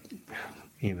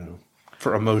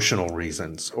for emotional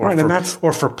reasons, or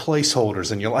for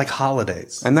placeholders, and you like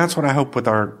holidays. And that's what I hope with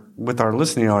our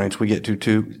listening audience we get to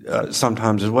too,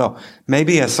 sometimes as well.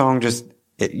 Maybe a song just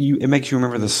it makes you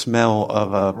remember the smell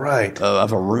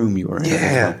of a room you were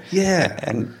in. Yeah.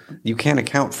 And you can't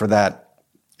account for that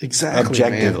exactly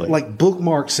objectively. Man. Like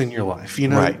bookmarks in your life.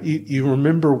 Right. You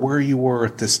remember where you were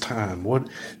at this time, what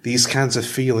these kinds of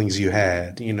feelings you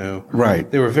had,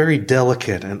 Right. They were very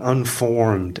delicate and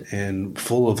unformed and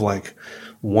full of like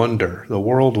wonder. The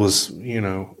world was,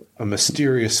 a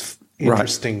mysterious,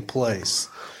 interesting place.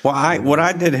 Well, what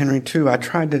I did, Henry, too, I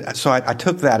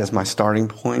took that as my starting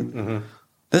point. Mm-hmm.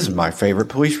 This is my favorite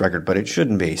Police record, but it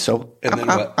shouldn't be. So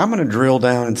I'm going to drill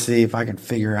down and see if I can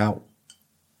figure out,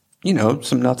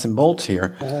 some nuts and bolts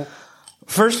here. Uh-huh.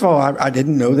 First of all, I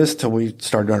didn't know this till we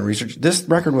started doing research. This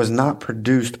record was not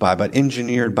produced by, but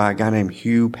engineered by a guy named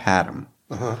Hugh Padgham.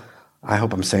 Uh-huh. I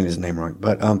hope I'm saying his name right.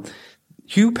 But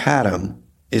Hugh Padgham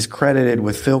is credited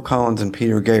with Phil Collins and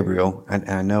Peter Gabriel. And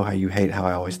I know how you hate how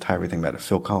I always tie everything back to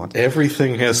Phil Collins.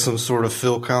 Everything has some sort of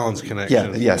Phil Collins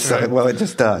connection. Yeah, yes. Right? Well, it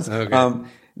just does. Okay.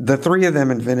 The three of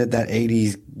them invented that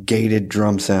 80s gated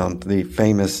drum sound, the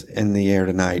famous In the Air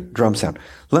Tonight drum sound.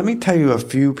 Let me tell you a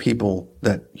few people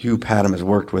that Hugh Padgham has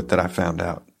worked with that I found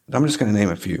out. I'm just going to name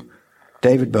a few.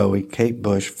 David Bowie, Kate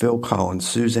Bush, Phil Collins,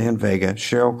 Suzanne Vega,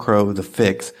 Sheryl Crow, The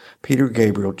Fix, Peter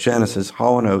Gabriel, Genesis,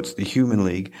 Hall & Oates, The Human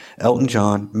League, Elton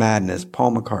John, Madness,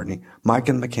 Paul McCartney, Mike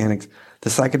and the Mechanics, The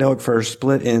Psychedelic Furs,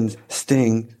 Split Enz,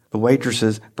 Sting, The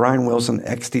Waitresses, Brian Wilson,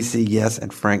 XTC, Yes,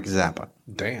 and Frank Zappa.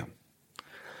 Damn.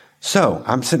 So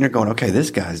I'm sitting there going, okay,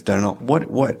 this guy's done all,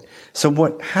 what? So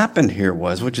what happened here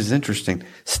was, which is interesting,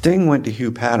 Sting went to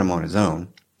Hugh Padgham on his own,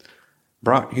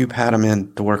 brought Hugh Padgham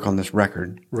in to work on this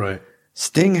record. Right.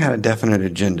 Sting had a definite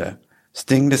agenda.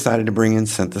 Sting decided to bring in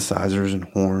synthesizers and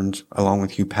horns along with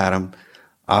Hugh Padgham.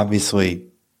 Obviously,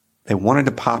 they wanted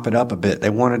to pop it up a bit. They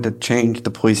wanted to change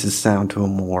the Police's sound to a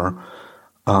more,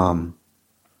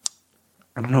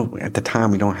 I don't know, at the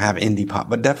time we don't have indie pop,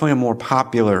 but definitely a more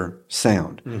popular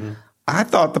sound. Mm-hmm.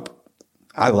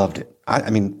 I loved it. I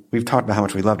mean, we've talked about how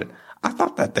much we loved it. I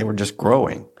thought that they were just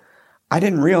growing. I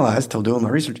didn't realize till doing my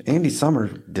research, Andy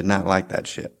Summers did not like that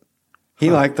shit. He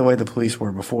liked the way the Police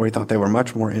were before. He thought they were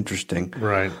much more interesting.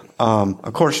 Right.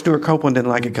 Of course, Stuart Copeland didn't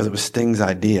like it because it was Sting's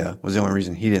idea, was the only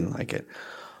reason he didn't like it.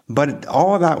 But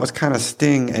all of that was kind of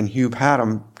Sting and Hugh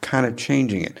Padgham kind of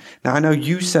changing it. Now, I know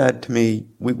you said to me,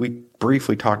 we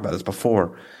briefly talked about this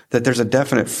before, that there's a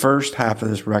definite first half of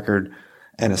this record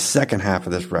and a second half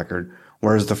of this record,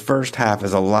 whereas the first half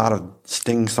is a lot of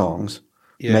Sting songs,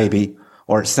 maybe,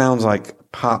 or it sounds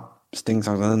like pop Sting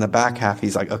songs. And then the back half,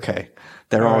 he's like, okay,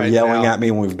 they're all yelling at me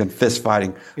when we've been fist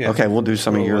fighting. Yeah. Okay, we'll do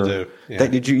some of your... We'll do. Yeah.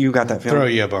 You got that feeling? Throw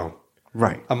you a bone.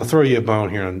 Right. I'm going to throw you a bone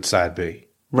here on side B.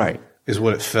 Right. Is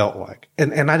what it felt like.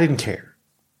 And I didn't care.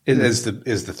 Is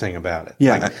the thing about it.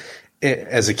 Yeah.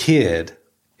 As a kid,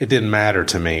 it didn't matter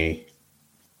to me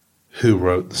who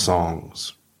wrote the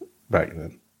songs back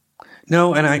then.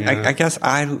 No, and I guess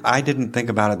I didn't think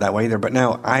about it that way either. But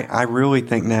now I really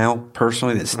think now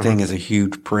personally that Sting is a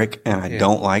huge prick, and I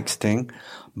don't like Sting.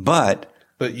 But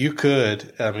you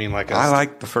could, I mean, I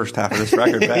like the first half of this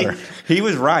record better. He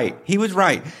was right.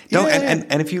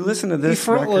 And if you listen to this, he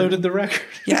front loaded the record.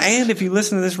 Yeah, and if you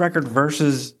listen to this record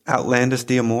versus Outlandis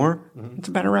D'Amour, it's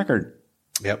a better record.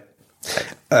 Yep.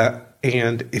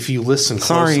 And if you listen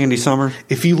Sorry, Andy Summers.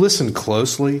 If you listen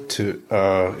closely to,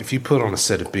 if you put on a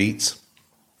set of beats,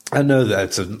 I know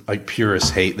that's purists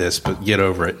hate this, but get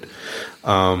over it.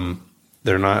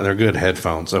 They're good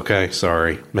headphones. Okay.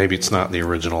 Sorry. Maybe it's not the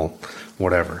original,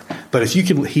 whatever. But if you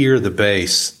can hear the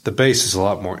bass is a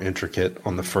lot more intricate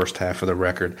on the first half of the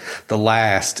record. The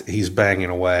last, he's banging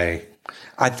away.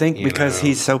 I think because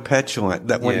he's so petulant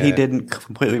that when he didn't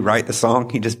completely write the song,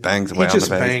 he just bangs away on the bass. He just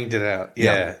banged it out.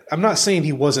 Yeah. I'm not saying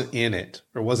he wasn't in it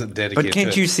or wasn't dedicated to it. But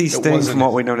can't you see Sting from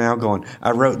what we know now going,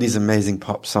 I wrote these amazing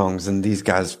pop songs and these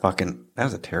guys fucking, that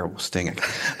was a terrible Sting.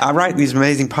 I write these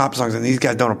amazing pop songs and these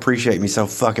guys don't appreciate me, so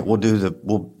fuck it. We'll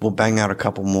bang out a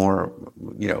couple more,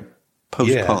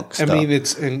 post-punk stuff. I mean,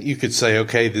 and you could say,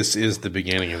 okay, this is the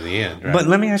beginning of the end, right? But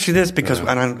let me ask you this, because,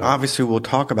 and obviously we'll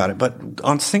talk about it, but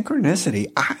on Synchronicity,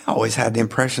 I always had the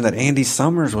impression that Andy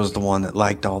Summers was the one that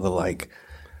liked all the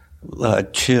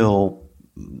chill,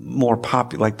 more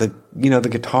pop, like the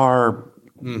guitar.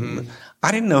 Mm-hmm.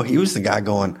 I didn't know he was the guy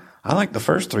going, I like the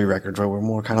first 3 records where we're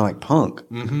more kind of like punk.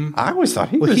 Mm-hmm. I always thought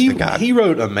he was the guy. He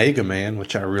wrote Omega Man,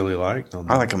 which I really liked.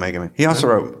 I like Omega Man. He also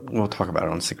wrote, we'll talk about it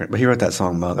on Secret, but he wrote that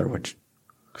song Mother, which,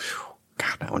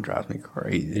 God, that one drives me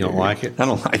crazy. You don't like it? I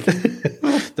don't like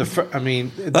it.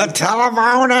 The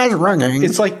telephone is ringing.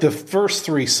 It's like the first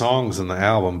 3 songs in the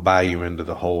album buy you into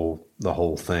the whole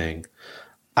thing.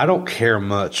 I don't care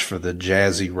much for the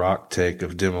jazzy rock take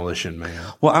of Demolition Man.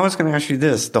 Well, I was going to ask you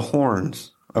this, the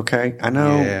horns. Okay, I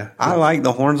know. Yeah. I like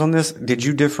the horns on this. Did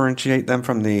you differentiate them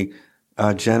from the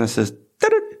Genesis?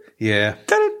 Yeah.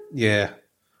 I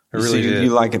really did. You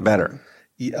like it better?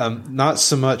 Not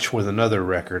so much with another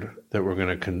record that we're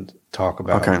going to talk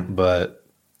about, but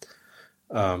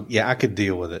I could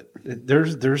deal with it.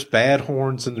 There's bad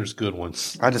horns and there's good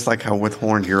ones. I just like how with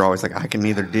horns you're always like, I can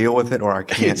either deal with it or I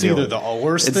can't. It's either the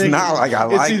worst thing. It's not like I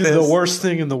like this. It's either the worst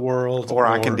thing in the world, or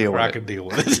I can deal with it. I can deal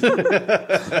with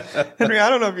it. Henry, I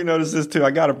don't know if you noticed this too.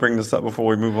 I got to bring this up before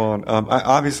we move on.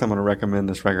 Obviously, I'm going to recommend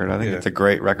this record. I think it's a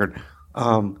great record.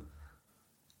 The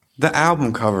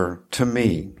album cover to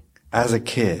me as a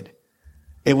kid,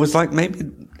 it was like maybe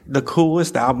the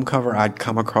coolest album cover I'd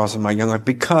come across in my young life,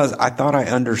 because I thought I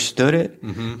understood it.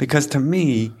 Mm-hmm. Because to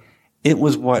me, it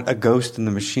was what a Ghost in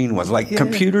the Machine was. Like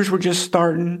computers were just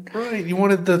starting. Right. You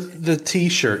wanted the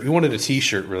T-shirt. You wanted a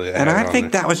T-shirt, really. And I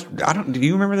think that was, do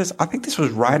you remember this? I think this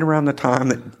was right around the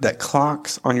time that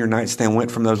clocks on your nightstand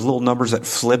went from those little numbers that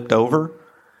flipped over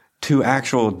to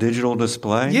actual digital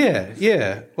display.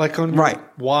 Yeah. Like on your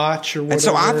watch or whatever. And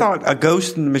so I thought a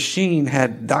Ghost in the Machine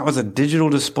that was a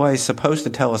digital display supposed to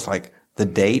tell us like the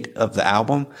date of the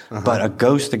album, but a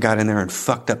ghost that got in there and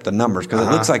fucked up the numbers because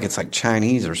it looks like it's like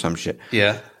Chinese or some shit.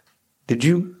 Yeah. Did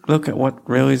you look at what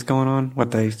really is going on? What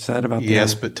they said about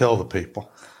Yes, but tell the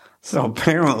people. So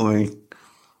apparently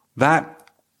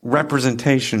that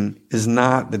representation is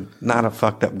not a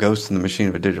fucked up Ghost in the Machine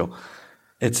of a digital.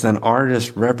 It's an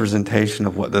artist representation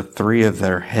of what the 3 of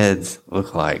their heads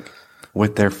look like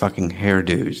with their fucking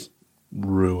hairdos.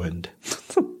 Ruined.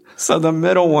 So the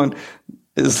middle one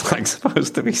is like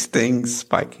supposed to be Sting's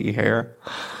spiky hair.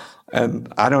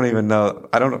 And I don't even know.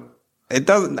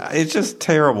 It's just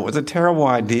terrible. It's a terrible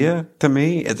idea to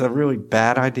me. It's a really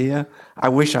bad idea. I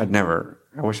wish I'd never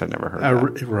heard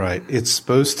that. Right. It's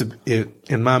supposed to,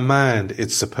 in my mind,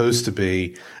 it's supposed to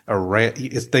be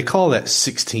they call that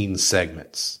 16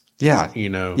 segments. Yeah.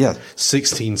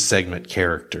 16 segment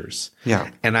characters. Yeah.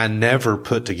 And I never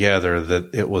put together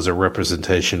that it was a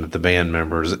representation of the band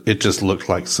members. It just looked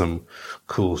like some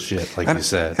cool shit, like you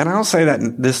said. And I'll say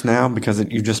this now because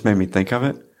you just made me think of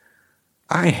it.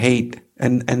 I hate,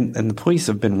 and the Police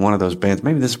have been one of those bands.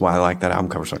 Maybe this is why I like that album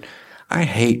cover so much. I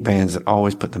hate bands that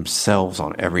always put themselves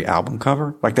on every album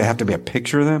cover. Like they have to be a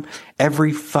picture of them.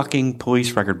 Every fucking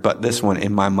Police record, but this one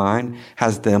in my mind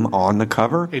has them on the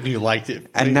cover. And you liked it.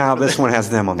 And now this one has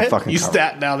them on the fucking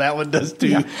cover. Now that one does too.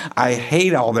 Yeah. I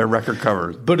hate all their record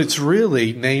covers. But it's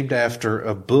really named after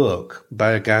a book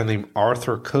by a guy named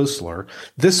Arthur Koestler.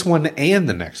 This one and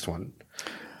the next one.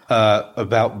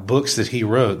 About books that he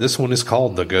wrote. This one is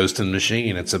called The Ghost in the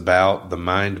Machine. It's about the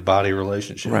mind-body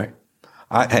relationship. Right.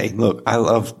 Hey, look, I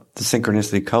love the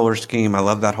Synchronicity color scheme. I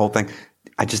love that whole thing.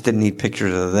 I just didn't need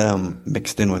pictures of them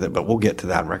mixed in with it, but we'll get to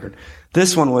that record.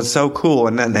 This one was so cool,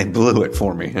 and then they blew it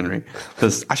for me, Henry,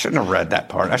 because I shouldn't have read that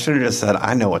part. I should have just said,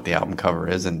 I know what the album cover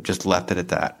is, and just left it at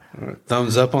that. Right.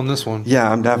 Thumbs up on this one. Yeah,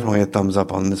 I'm definitely a thumbs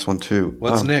up on this one, too.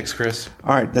 What's next, Chris?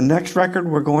 All right, the next record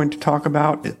we're going to talk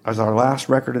about is our last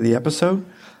record of the episode.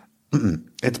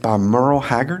 It's by Merle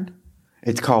Haggard.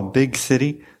 It's called Big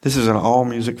City. This is an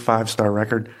all-music 5-star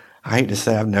record. I hate to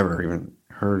say I've never even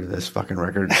heard of this fucking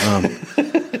record. The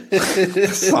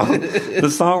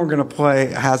song we're going to play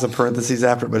has a parentheses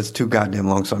after it, but it's too goddamn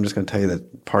long, so I'm just going to tell you the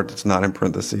part that's not in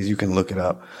parentheses. You can look it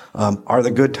up. Are the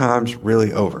good times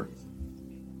really over?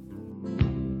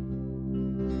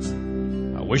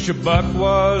 I wish a buck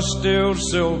was still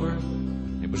silver.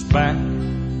 It was back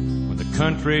when the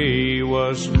country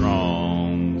was strong.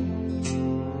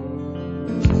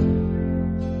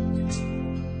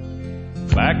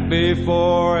 back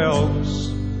before Elvis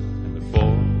and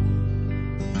before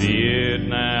the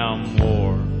Vietnam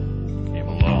War came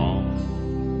along.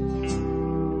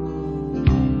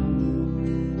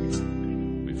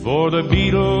 Before the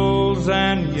Beatles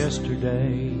and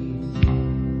yesterday,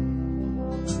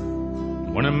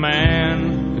 when a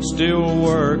man could still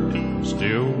work,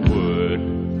 still would.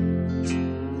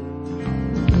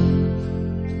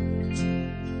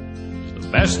 It's the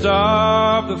best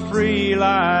of the free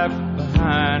life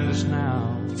behind us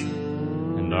now.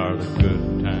 And are the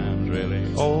good times really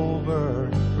over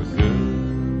for good?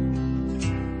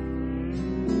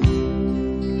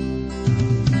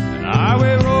 And are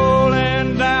we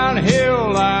rolling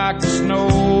downhill like a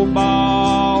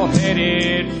snowball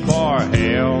headed for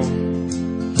hell?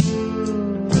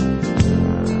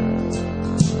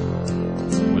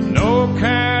 No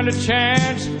kind of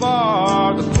chance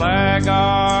for the flag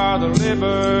or the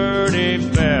Liberty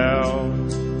Bell.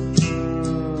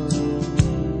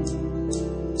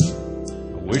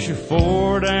 I wish a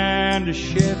Ford and a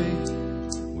Chevy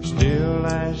would still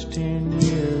last 10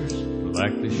 years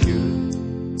like they should.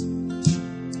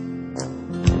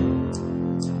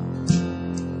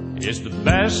 It's the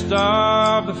best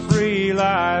of the free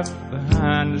life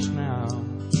behind us now,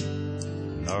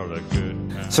 and all the good.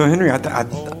 So, Henry, I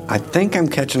think I'm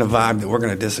catching a vibe that we're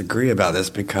going to disagree about this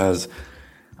because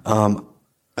I'm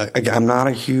not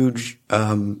a huge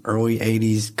early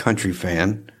 80s country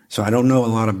fan, so I don't know a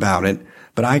lot about it,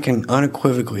 but I can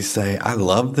unequivocally say I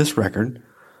love this record.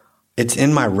 It's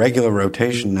in my regular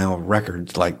rotation now of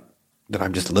records like that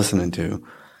I'm just listening to.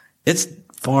 It's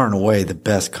far and away the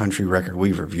best country record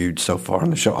we've reviewed so far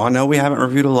on the show. I know we haven't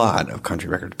reviewed a lot of country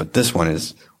records, but this one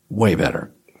is way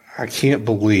better. I can't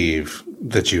believe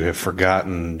that you have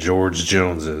forgotten George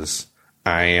Jones's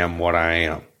I Am What I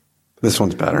Am. This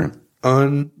one's better.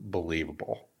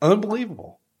 Unbelievable.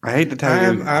 Unbelievable. I hate to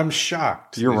tell you. I'm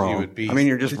shocked. You're that wrong. You would be, I mean,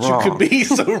 you're just that wrong. You could be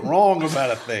so wrong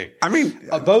about a thing. I mean,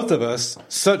 both of us,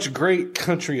 such great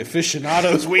country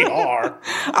aficionados we are.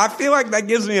 I feel like that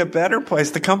gives me a better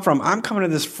place to come from. I'm coming to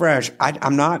this fresh.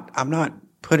 I'm not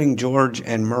putting George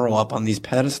and Merle up on these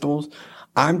pedestals.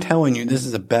 I'm telling you, this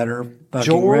is a better fucking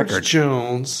George record.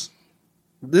 Jones.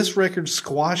 This record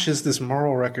squashes this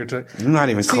Merle record. Not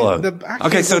even close.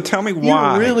 Okay, so tell me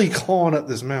why. You're really clawing up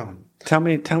this mountain. Tell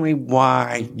me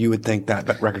why you would think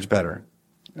that record's better,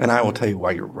 and I will tell you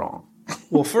why you're wrong.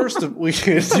 Well, first we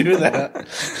can do that.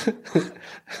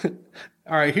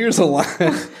 All right, here's a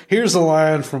line. Here's a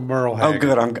line from Merle Haggard.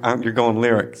 Oh, good. You're going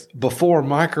lyrics. Before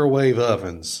microwave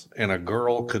ovens and a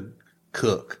girl could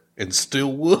cook and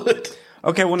still would.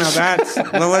 Okay, well now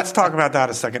let's talk about that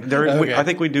a second. Okay. I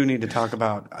think we do need to talk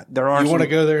about there are. You want to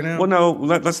go there now? Well, no,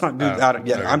 let's not do that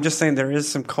yet. sorry. I'm just saying there is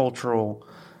some cultural.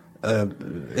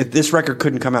 If this record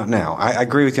couldn't come out now, I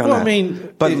agree with you on that. I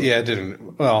mean, but it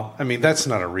didn't. Well, I mean, that's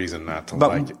not a reason not to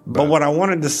like it. But what I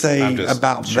wanted to say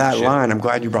about that shit. line, I'm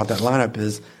glad you brought that line up,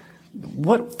 is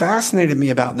what fascinated me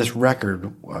about this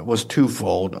record was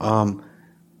twofold.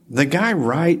 The guy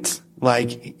writes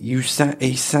like he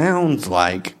sounds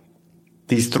like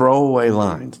these throwaway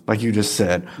lines, like you just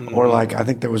said, or like I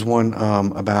think there was one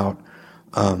about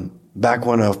back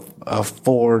when a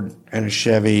Ford and a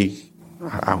Chevy.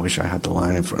 I wish I had the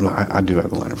line in front. I do have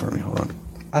the line in front of me. Hold on.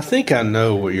 I think I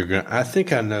know what you're going. I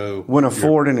think I know when a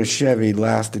Ford and a Chevy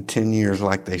lasted 10 years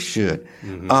like they should.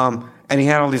 And he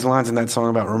had all these lines in that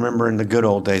song about remembering the good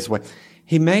old days.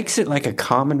 He makes it like a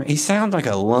common. He sounds like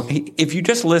a lunk. If you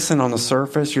just listen on the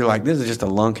surface, you're like, this is just a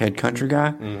lunkhead country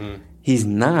guy. He's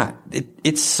not.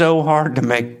 It's so hard to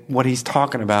make what he's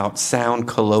talking about sound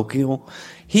colloquial.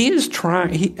 He is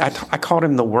trying. I called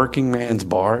him the working man's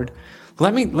bard.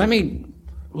 Let me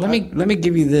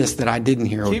give you this that I didn't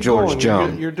hear with George going.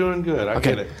 Jones. You're doing good. I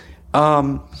get it.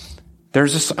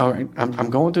 There's this. All right, I'm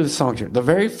going through the songs here. The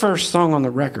very first song on the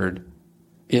record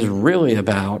is really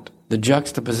about the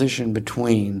juxtaposition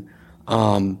between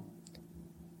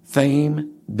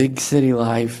fame, big city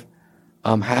life,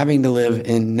 having to live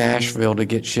in Nashville to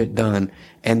get shit done,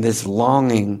 and this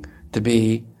longing to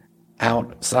be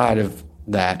outside of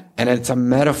that. And it's a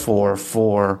metaphor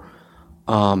for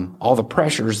all the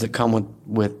pressures that come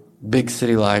with big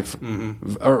city life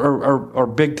or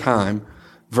big time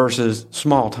versus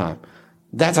small time.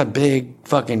 That's a big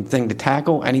fucking thing to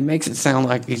tackle, and he makes it sound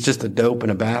like he's just a dope in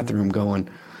a bathroom going,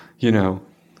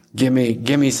 give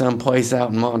me some place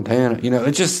out in Montana.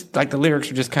 It's just like the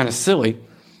lyrics are just kind of silly.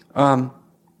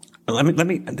 Let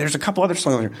me. There's a couple other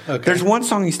songs there. Okay. There's one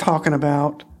song he's talking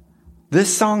about.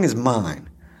 This song is mine.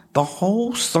 The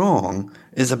whole song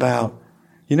is about,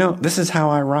 this is how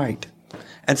I write.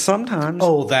 And sometimes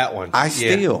Oh, that one. I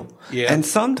steal. Yeah. And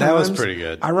sometimes that was pretty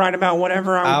good. I write about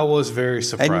whatever I was very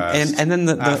surprised. and then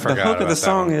the I hook forgot of the about that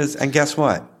song one. is, and guess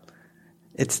what?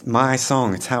 It's my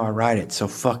song. It's how I write it. So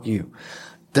fuck you.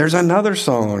 There's another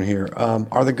song on here.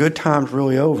 Are the Good Times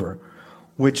Really Over?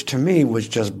 Which to me was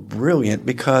just brilliant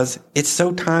because it's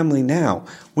so timely now.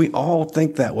 We all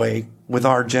think that way with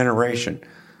our generation.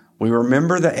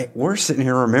 We're sitting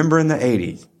here remembering the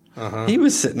 80s. He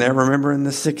was sitting there remembering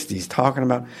the 60s, talking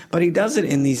about, but he does it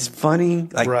in these funny,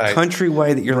 like country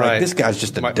way that you're like, this guy's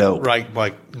just a dope. Right,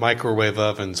 like microwave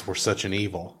ovens were such an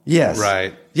evil. Yes.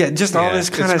 Right. Yeah, just all this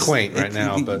kind it's of quaint right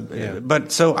now, but yeah.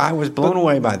 But so I was blown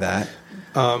away by that.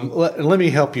 Let me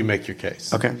help you make your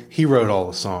case. Okay. He wrote all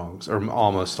the songs, or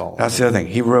almost all. That's the other thing.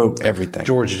 He wrote everything.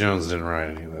 George Jones didn't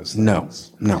write any of those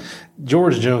things. No.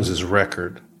 George Jones's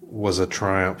record was a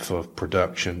triumph of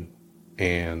production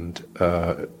and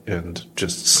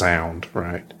just sound,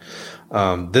 right?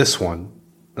 This one,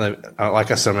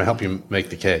 like I said, I'm gonna help you make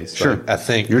the case. Sure. I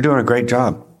think You're doing a great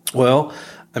job. Well,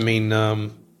 I mean,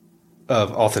 of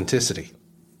authenticity.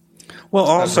 Well,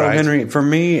 also, right. Henry, for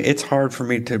me, it's hard for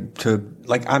me to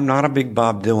like, I'm not a big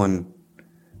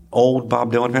old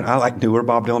Bob Dylan fan. I like newer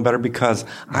Bob Dylan better because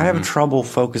I have trouble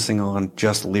focusing on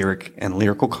just lyric and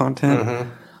lyrical content.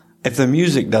 If the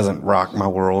music doesn't rock my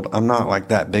world, I'm not like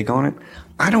that big on it.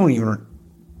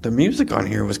 The music on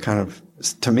here was kind of,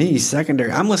 to me,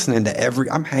 secondary. I'm listening to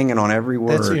I'm hanging on every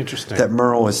word that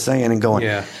Merle is saying and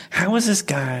going, how is this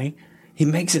guy? He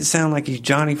makes it sound like he's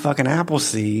Johnny fucking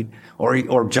Appleseed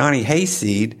or Johnny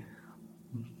Hayseed,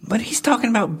 but he's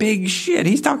talking about big shit.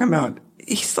 He's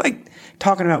like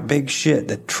talking about big shit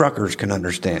that truckers can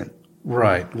understand.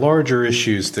 Right. Larger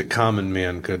issues that common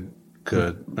men could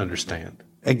understand.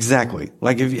 Exactly.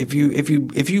 Like if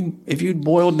you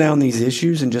boiled down these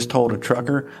issues and just told a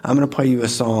trucker, I'm going to play you a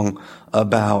song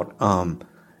about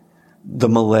the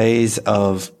malaise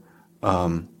of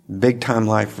big time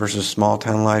life versus small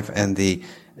town life and the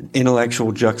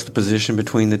intellectual juxtaposition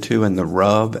between the two and the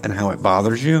rub and how it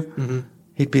bothers you.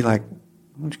 He'd be like,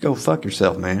 "Why don't you go fuck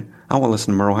yourself, man? I want to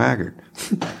listen to Merle Haggard."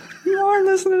 You are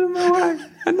listening to Merle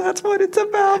Haggard, and that's what it's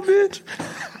about, bitch.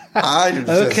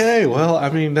 Okay, well, I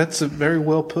mean, that's very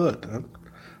well put.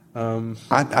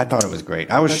 I thought it was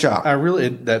great. I was shocked. I really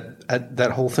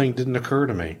that whole thing didn't occur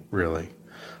to me really,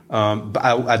 but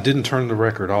I didn't turn the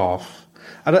record off.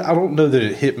 I don't know that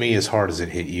it hit me as hard as it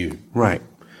hit you. Right.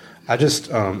 I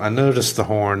just I noticed the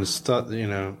horns. Thought,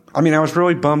 I mean, I was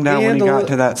really bummed out when he got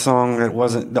to that song. That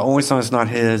wasn't the only song that's not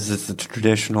his. It's the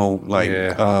traditional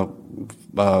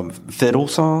fiddle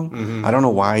song. I don't know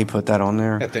why he put that on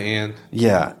there at the end.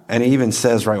 Yeah, and he even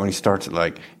says right when he starts it,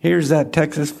 like, "Here's that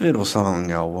Texas fiddle song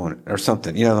y'all want," or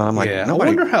something. And I'm like, I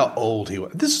wonder how old he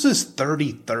was. This is his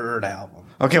 33rd album.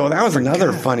 Okay, well, that was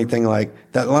another funny thing. Like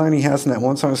that line he has in that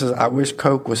one song says, "I wish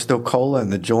Coke was still cola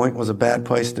and the joint was a bad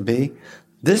place to be."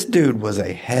 This dude was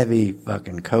a heavy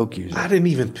fucking Coke user. I didn't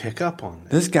even pick up on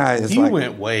that. This guy is You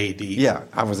went way deep. Yeah,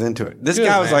 I was into it. This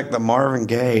guy was like the Marvin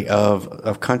Gaye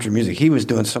of country music. He was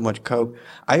doing so much Coke.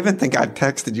 I even think I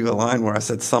texted you a line where I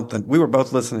said something. We were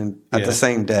both listening at the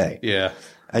same day. Yeah.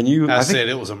 And I said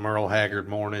it was a Merle Haggard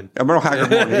morning. A Merle Haggard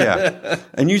morning, yeah.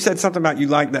 And you said something about you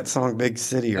liked that song Big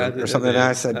City or something. And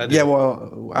I said,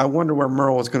 well, I wonder where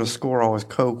Merle is going to score all his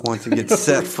Coke once he gets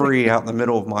set free out in the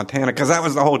middle of Montana. Because that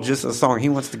was the whole gist of the song. He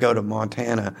wants to go to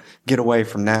Montana, get away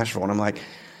from Nashville. And I'm like,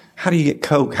 how do you get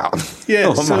Coke out?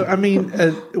 Yeah, so, I mean,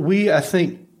 I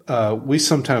think we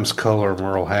sometimes color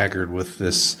Merle Haggard with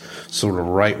this sort of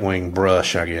right-wing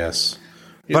brush, I guess.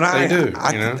 But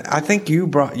I think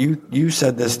you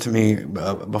said this to me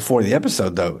before the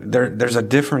episode though. There's a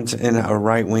difference in a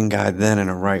right wing guy then and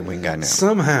a right wing guy now.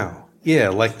 Somehow, yeah,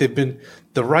 like they've been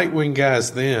the right wing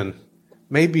guys then.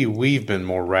 Maybe we've been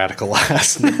more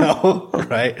radicalized now,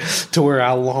 right? To where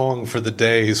I long for the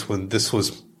days when this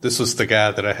was the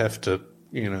guy that I have to,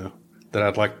 that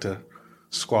I'd like to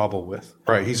squabble with.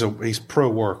 Right? He's pro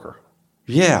worker.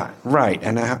 Yeah, right.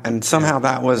 And somehow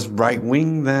that was right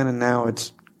wing then, and now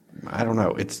it's, I don't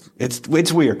know.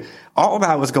 It's weird. All of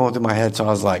that was going through my head, so I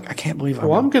was like, I can't believe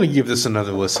I'm going to give this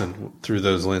another listen through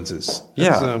those lenses.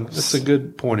 Yeah. That's a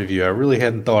good point of view. I really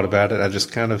hadn't thought about it. I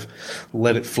just kind of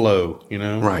let it flow,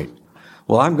 Right.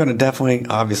 Well, I'm going to definitely,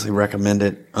 obviously recommend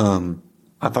it.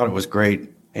 I thought it was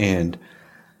great. And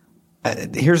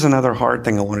here's another hard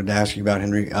thing I wanted to ask you about,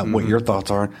 Henry, what your thoughts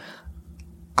are.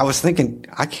 I was thinking,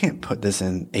 I can't put this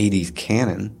in 80s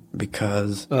canon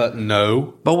because...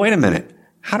 No. But wait a minute.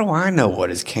 how do I know what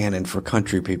is canon for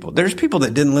country people? There's people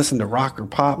that didn't listen to rock or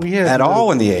pop Yeah, at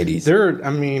all in the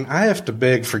 80s. I have to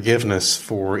beg forgiveness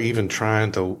for even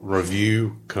trying to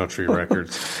review country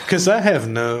records because I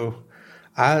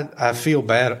feel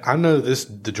bad. I know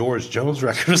the George Jones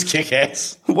record was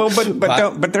kick-ass. Well,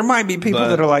 but there might be people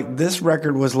that are like, this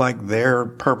record was like their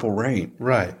Purple Rain.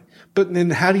 Right. But then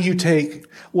how do you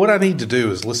what I need to do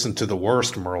is listen to the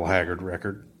worst Merle Haggard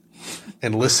record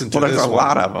and listen to there's this a one.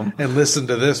 lot of them. And listen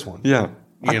to this one. Yeah.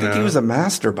 I think he was a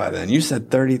master by then. You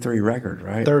said 33 records,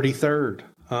 right? 33rd.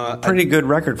 Pretty good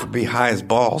record for be high as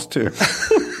balls, too.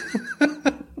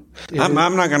 I'm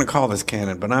not going to call this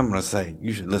canon, but I'm going to say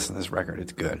you should listen to this record.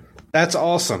 It's good. That's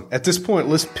awesome. At this point,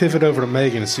 let's pivot over to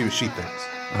Megan and see what she thinks.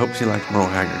 I hope she likes Merle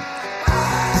Haggard.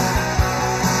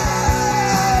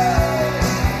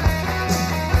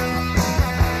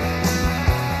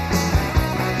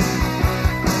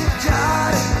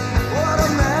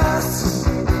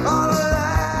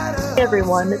 Hey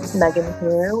everyone, it's Megan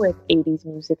here with 80s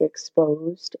Music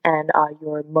Exposed and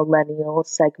your millennial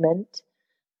segment.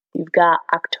 We've got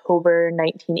October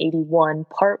 1981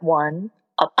 Part 1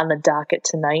 up on the docket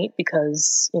tonight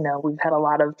because, we've had a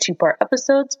lot of two-part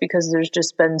episodes because there's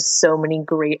just been so many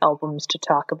great albums to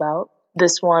talk about.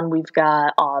 This one we've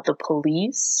got The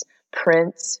Police,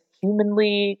 Prince, Human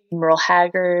League, Merle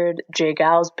Haggard, J.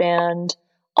 Geils Band,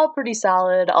 all pretty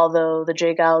solid, although the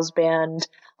J. Geils Band,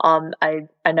 I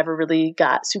never really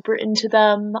got super into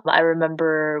them. I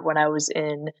remember when I was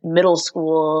in middle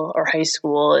school or high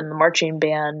school in the marching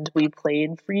band, we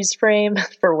played Freeze Frame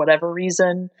for whatever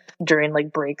reason during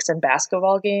like breaks and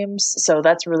basketball games. So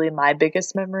that's really my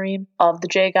biggest memory of the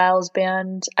J. Geils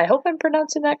Band. I hope I'm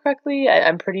pronouncing that correctly.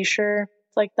 I'm pretty sure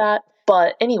it's like that.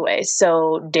 But anyway,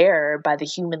 so Dare by the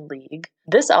Human League.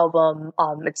 This album,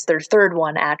 it's their third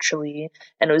one actually,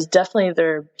 and it was definitely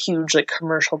their huge like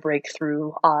commercial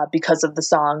breakthrough because of the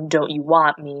song Don't You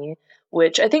Want Me,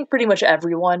 which I think pretty much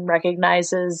everyone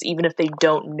recognizes, even if they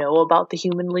don't know about the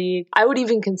Human League. I would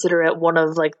even consider it one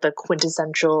of like the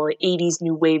quintessential 80s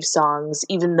new wave songs,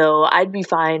 even though I'd be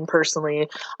fine personally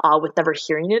with never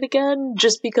hearing it again,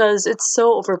 just because it's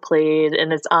so overplayed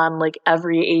and it's on like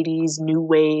every 80s new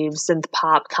wave synth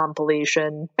pop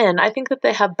compilation. And I think that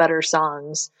they have better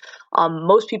songs.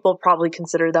 Most people probably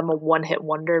consider them a one-hit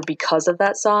wonder because of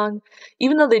that song,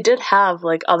 even though they did have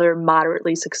like other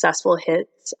moderately successful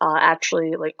hits,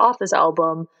 actually like off this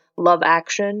album, Love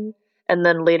Action, and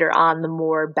then later on the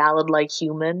more ballad-like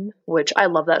Human, which I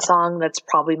love that song. That's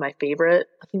probably my favorite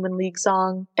Human League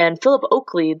song. And Philip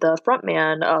Oakley, the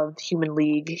frontman of Human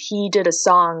League, he did a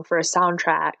song for a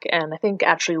soundtrack, and I think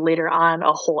actually later on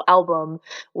a whole album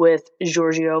with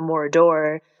Giorgio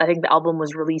Moroder. I think the album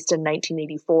was released in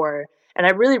 1984. And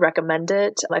I really recommend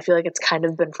it. I feel like it's kind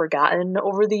of been forgotten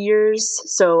over the years.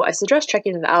 So I suggest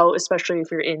checking it out, especially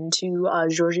if you're into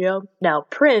Giorgio. Now,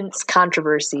 Prince,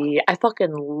 Controversy. I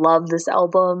fucking love this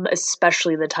album,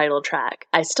 especially the title track.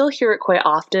 I still hear it quite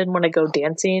often when I go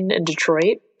dancing in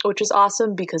Detroit, which is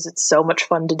awesome because it's so much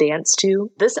fun to dance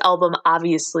to. This album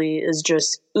obviously is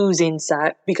just oozing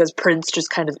sex because Prince just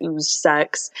kind of oozed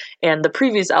sex. And the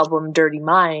previous album, Dirty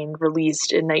Mind,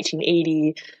 released in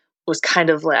 1980, was kind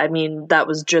of like, that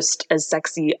was just as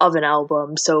sexy of an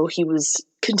album. So he was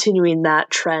continuing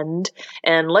that trend.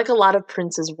 And like a lot of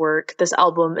Prince's work, this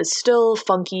album is still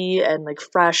funky and like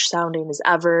fresh sounding as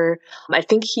ever. I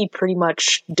think he pretty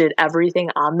much did everything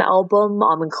on the album,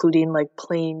 including like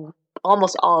playing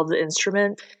almost all of the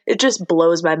instruments. It just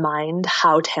blows my mind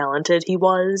how talented he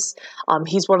was.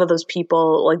 He's one of those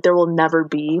people, like there will never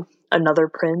be another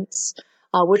Prince.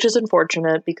 Which is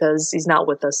unfortunate because he's not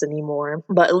with us anymore.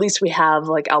 But at least we have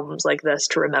like albums like this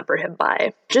to remember him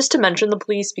by. Just to mention The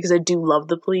Police, because I do love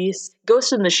The Police,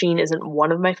 Ghost in the Machine isn't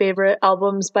one of my favorite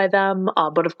albums by them,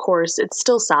 but of course it's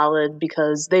still solid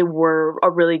because they were a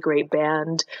really great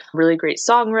band, really great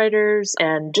songwriters,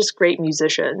 and just great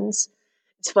musicians.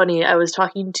 It's funny, I was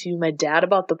talking to my dad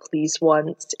about The Police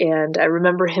once, and I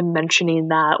remember him mentioning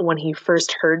that when he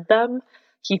first heard them,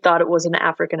 he thought it was an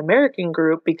African-American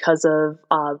group because of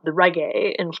the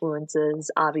reggae influences,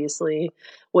 obviously,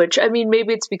 which,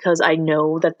 maybe it's because I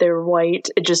know that they're white.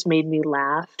 It just made me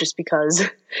laugh just because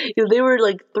they were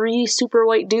like three super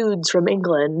white dudes from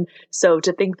England. So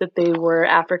to think that they were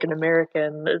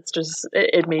African-American,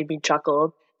 it made me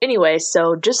chuckle. Anyway,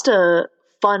 so just a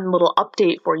fun little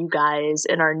update for you guys.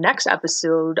 In our next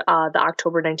episode, the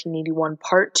October 1981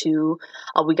 Part 2,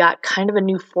 we got kind of a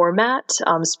new format,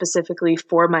 specifically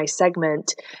for my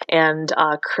segment, and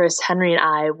Chris, Henry, and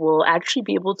I will actually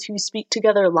be able to speak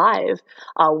together live,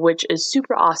 which is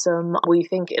super awesome. We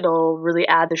think it'll really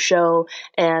add the show,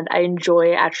 and I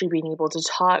enjoy actually being able to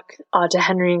talk to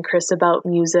Henry and Chris about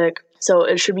music. So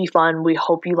it should be fun. We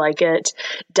hope you like it.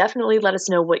 Definitely let us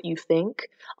know what you think.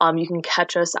 You can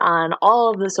catch us on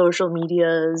all of the social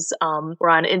medias. We're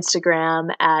on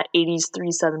Instagram at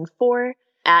 80s374,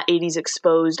 at 80s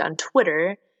Exposed on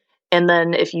Twitter. And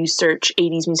then if you search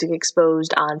 80s Music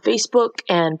Exposed on Facebook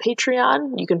and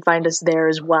Patreon, you can find us there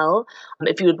as well.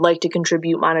 If you would like to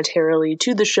contribute monetarily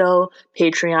to the show,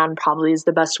 Patreon probably is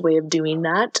the best way of doing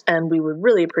that, and we would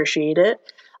really appreciate it.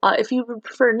 If you would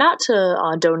prefer not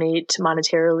to donate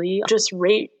monetarily, just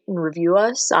rate and review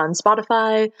us on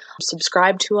Spotify,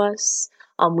 subscribe to us.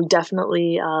 We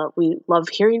definitely, we love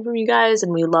hearing from you guys,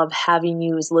 and we love having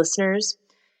you as listeners.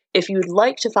 If you would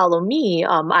like to follow me,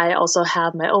 I also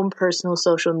have my own personal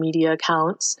social media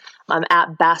accounts. I'm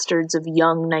at Bastards of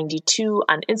Young 92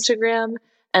 on Instagram,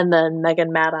 and then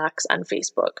Megan Maddox on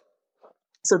Facebook.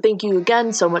 So thank you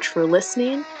again so much for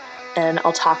listening, and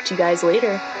I'll talk to you guys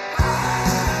later.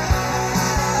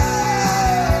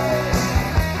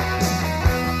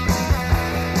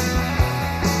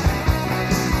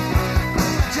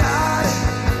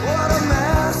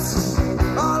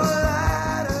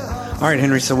 All right,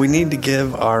 Henry, so we need to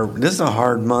give this is a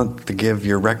hard month to give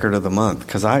your record of the month,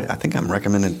 because I think I'm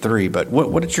recommending 3, but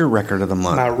what is your record of the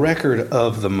month? My record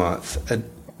of the month,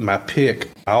 my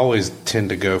pick, I always tend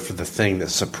to go for the thing that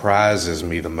surprises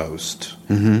me the most.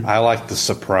 Mm-hmm. I like the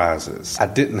surprises. I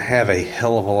didn't have a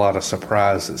hell of a lot of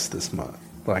surprises this month.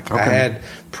 I had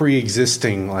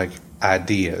pre-existing,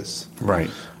 ideas. Right.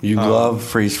 You love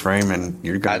freeze frame, and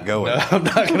you're going to go with it. I'm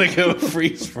not going to go with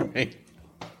freeze frame.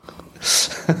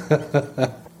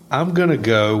 I'm going to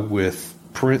go with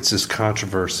Prince's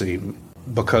Controversy,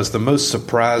 because the most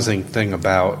surprising thing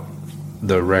about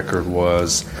the record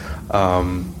was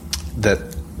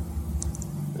that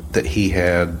he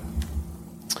had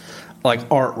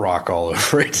art rock all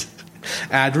over it.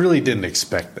 I really didn't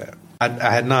expect that.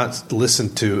 I had not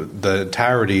listened to the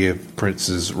entirety of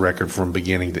Prince's record from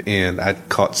beginning to end. I'd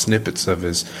caught snippets of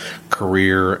his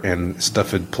career, and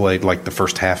stuff had played, the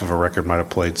first half of a record might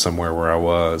have played somewhere where I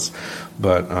was.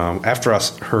 But after I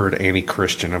heard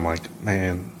Anti-Christian, I'm like,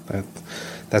 man,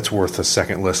 that's worth a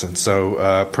second listen.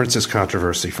 So Prince's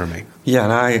Controversy for me. Yeah,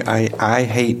 and I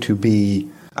hate to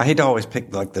always pick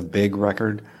the big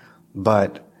record,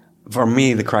 but for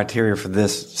me, the criteria for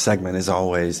this segment is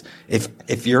always,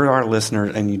 if you're our listener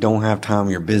and you don't have time,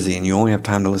 you're busy, and you only have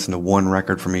time to listen to one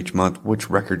record from each month, which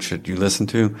record should you listen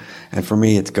to? And for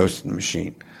me, it's Ghost in the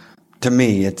Machine. To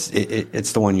me, it's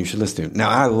the one you should listen to. Now,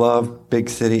 I love Big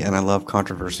City and I love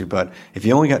Controversy, but if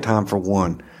you only got time for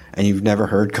one and you've never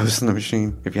heard Ghost in the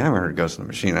Machine, if you haven't heard Ghost in the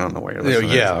Machine, I don't know where you're listening.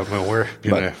 Yeah, we're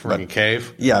in a freaking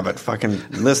cave. Yeah, but fucking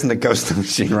listen to Ghost in the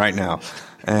Machine right now.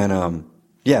 And,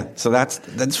 yeah, so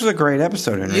this was a great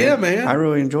episode, Henry. Yeah, man. I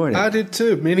really enjoyed it. I did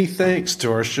too. Many thanks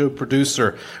to our show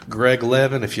producer, Greg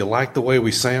Levin. If you like the way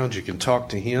we sound, you can talk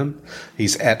to him.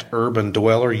 He's at Urban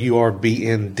Dweller,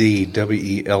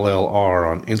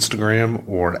 URBNDWELLR on Instagram,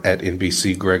 or at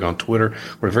NBC Greg on Twitter.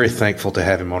 We're very thankful to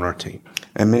have him on our team.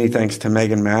 And many thanks to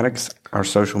Megan Maddox, our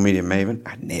social media maven.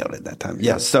 I nailed it that time.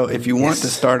 Yes. So if you want to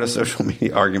start a social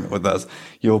media argument with us,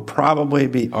 you'll probably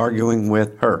be arguing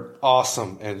with her.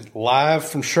 Awesome. And live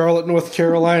from Charlotte, North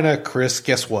Carolina, Chris,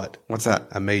 guess what? What's that?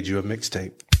 I made you a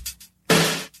mixtape.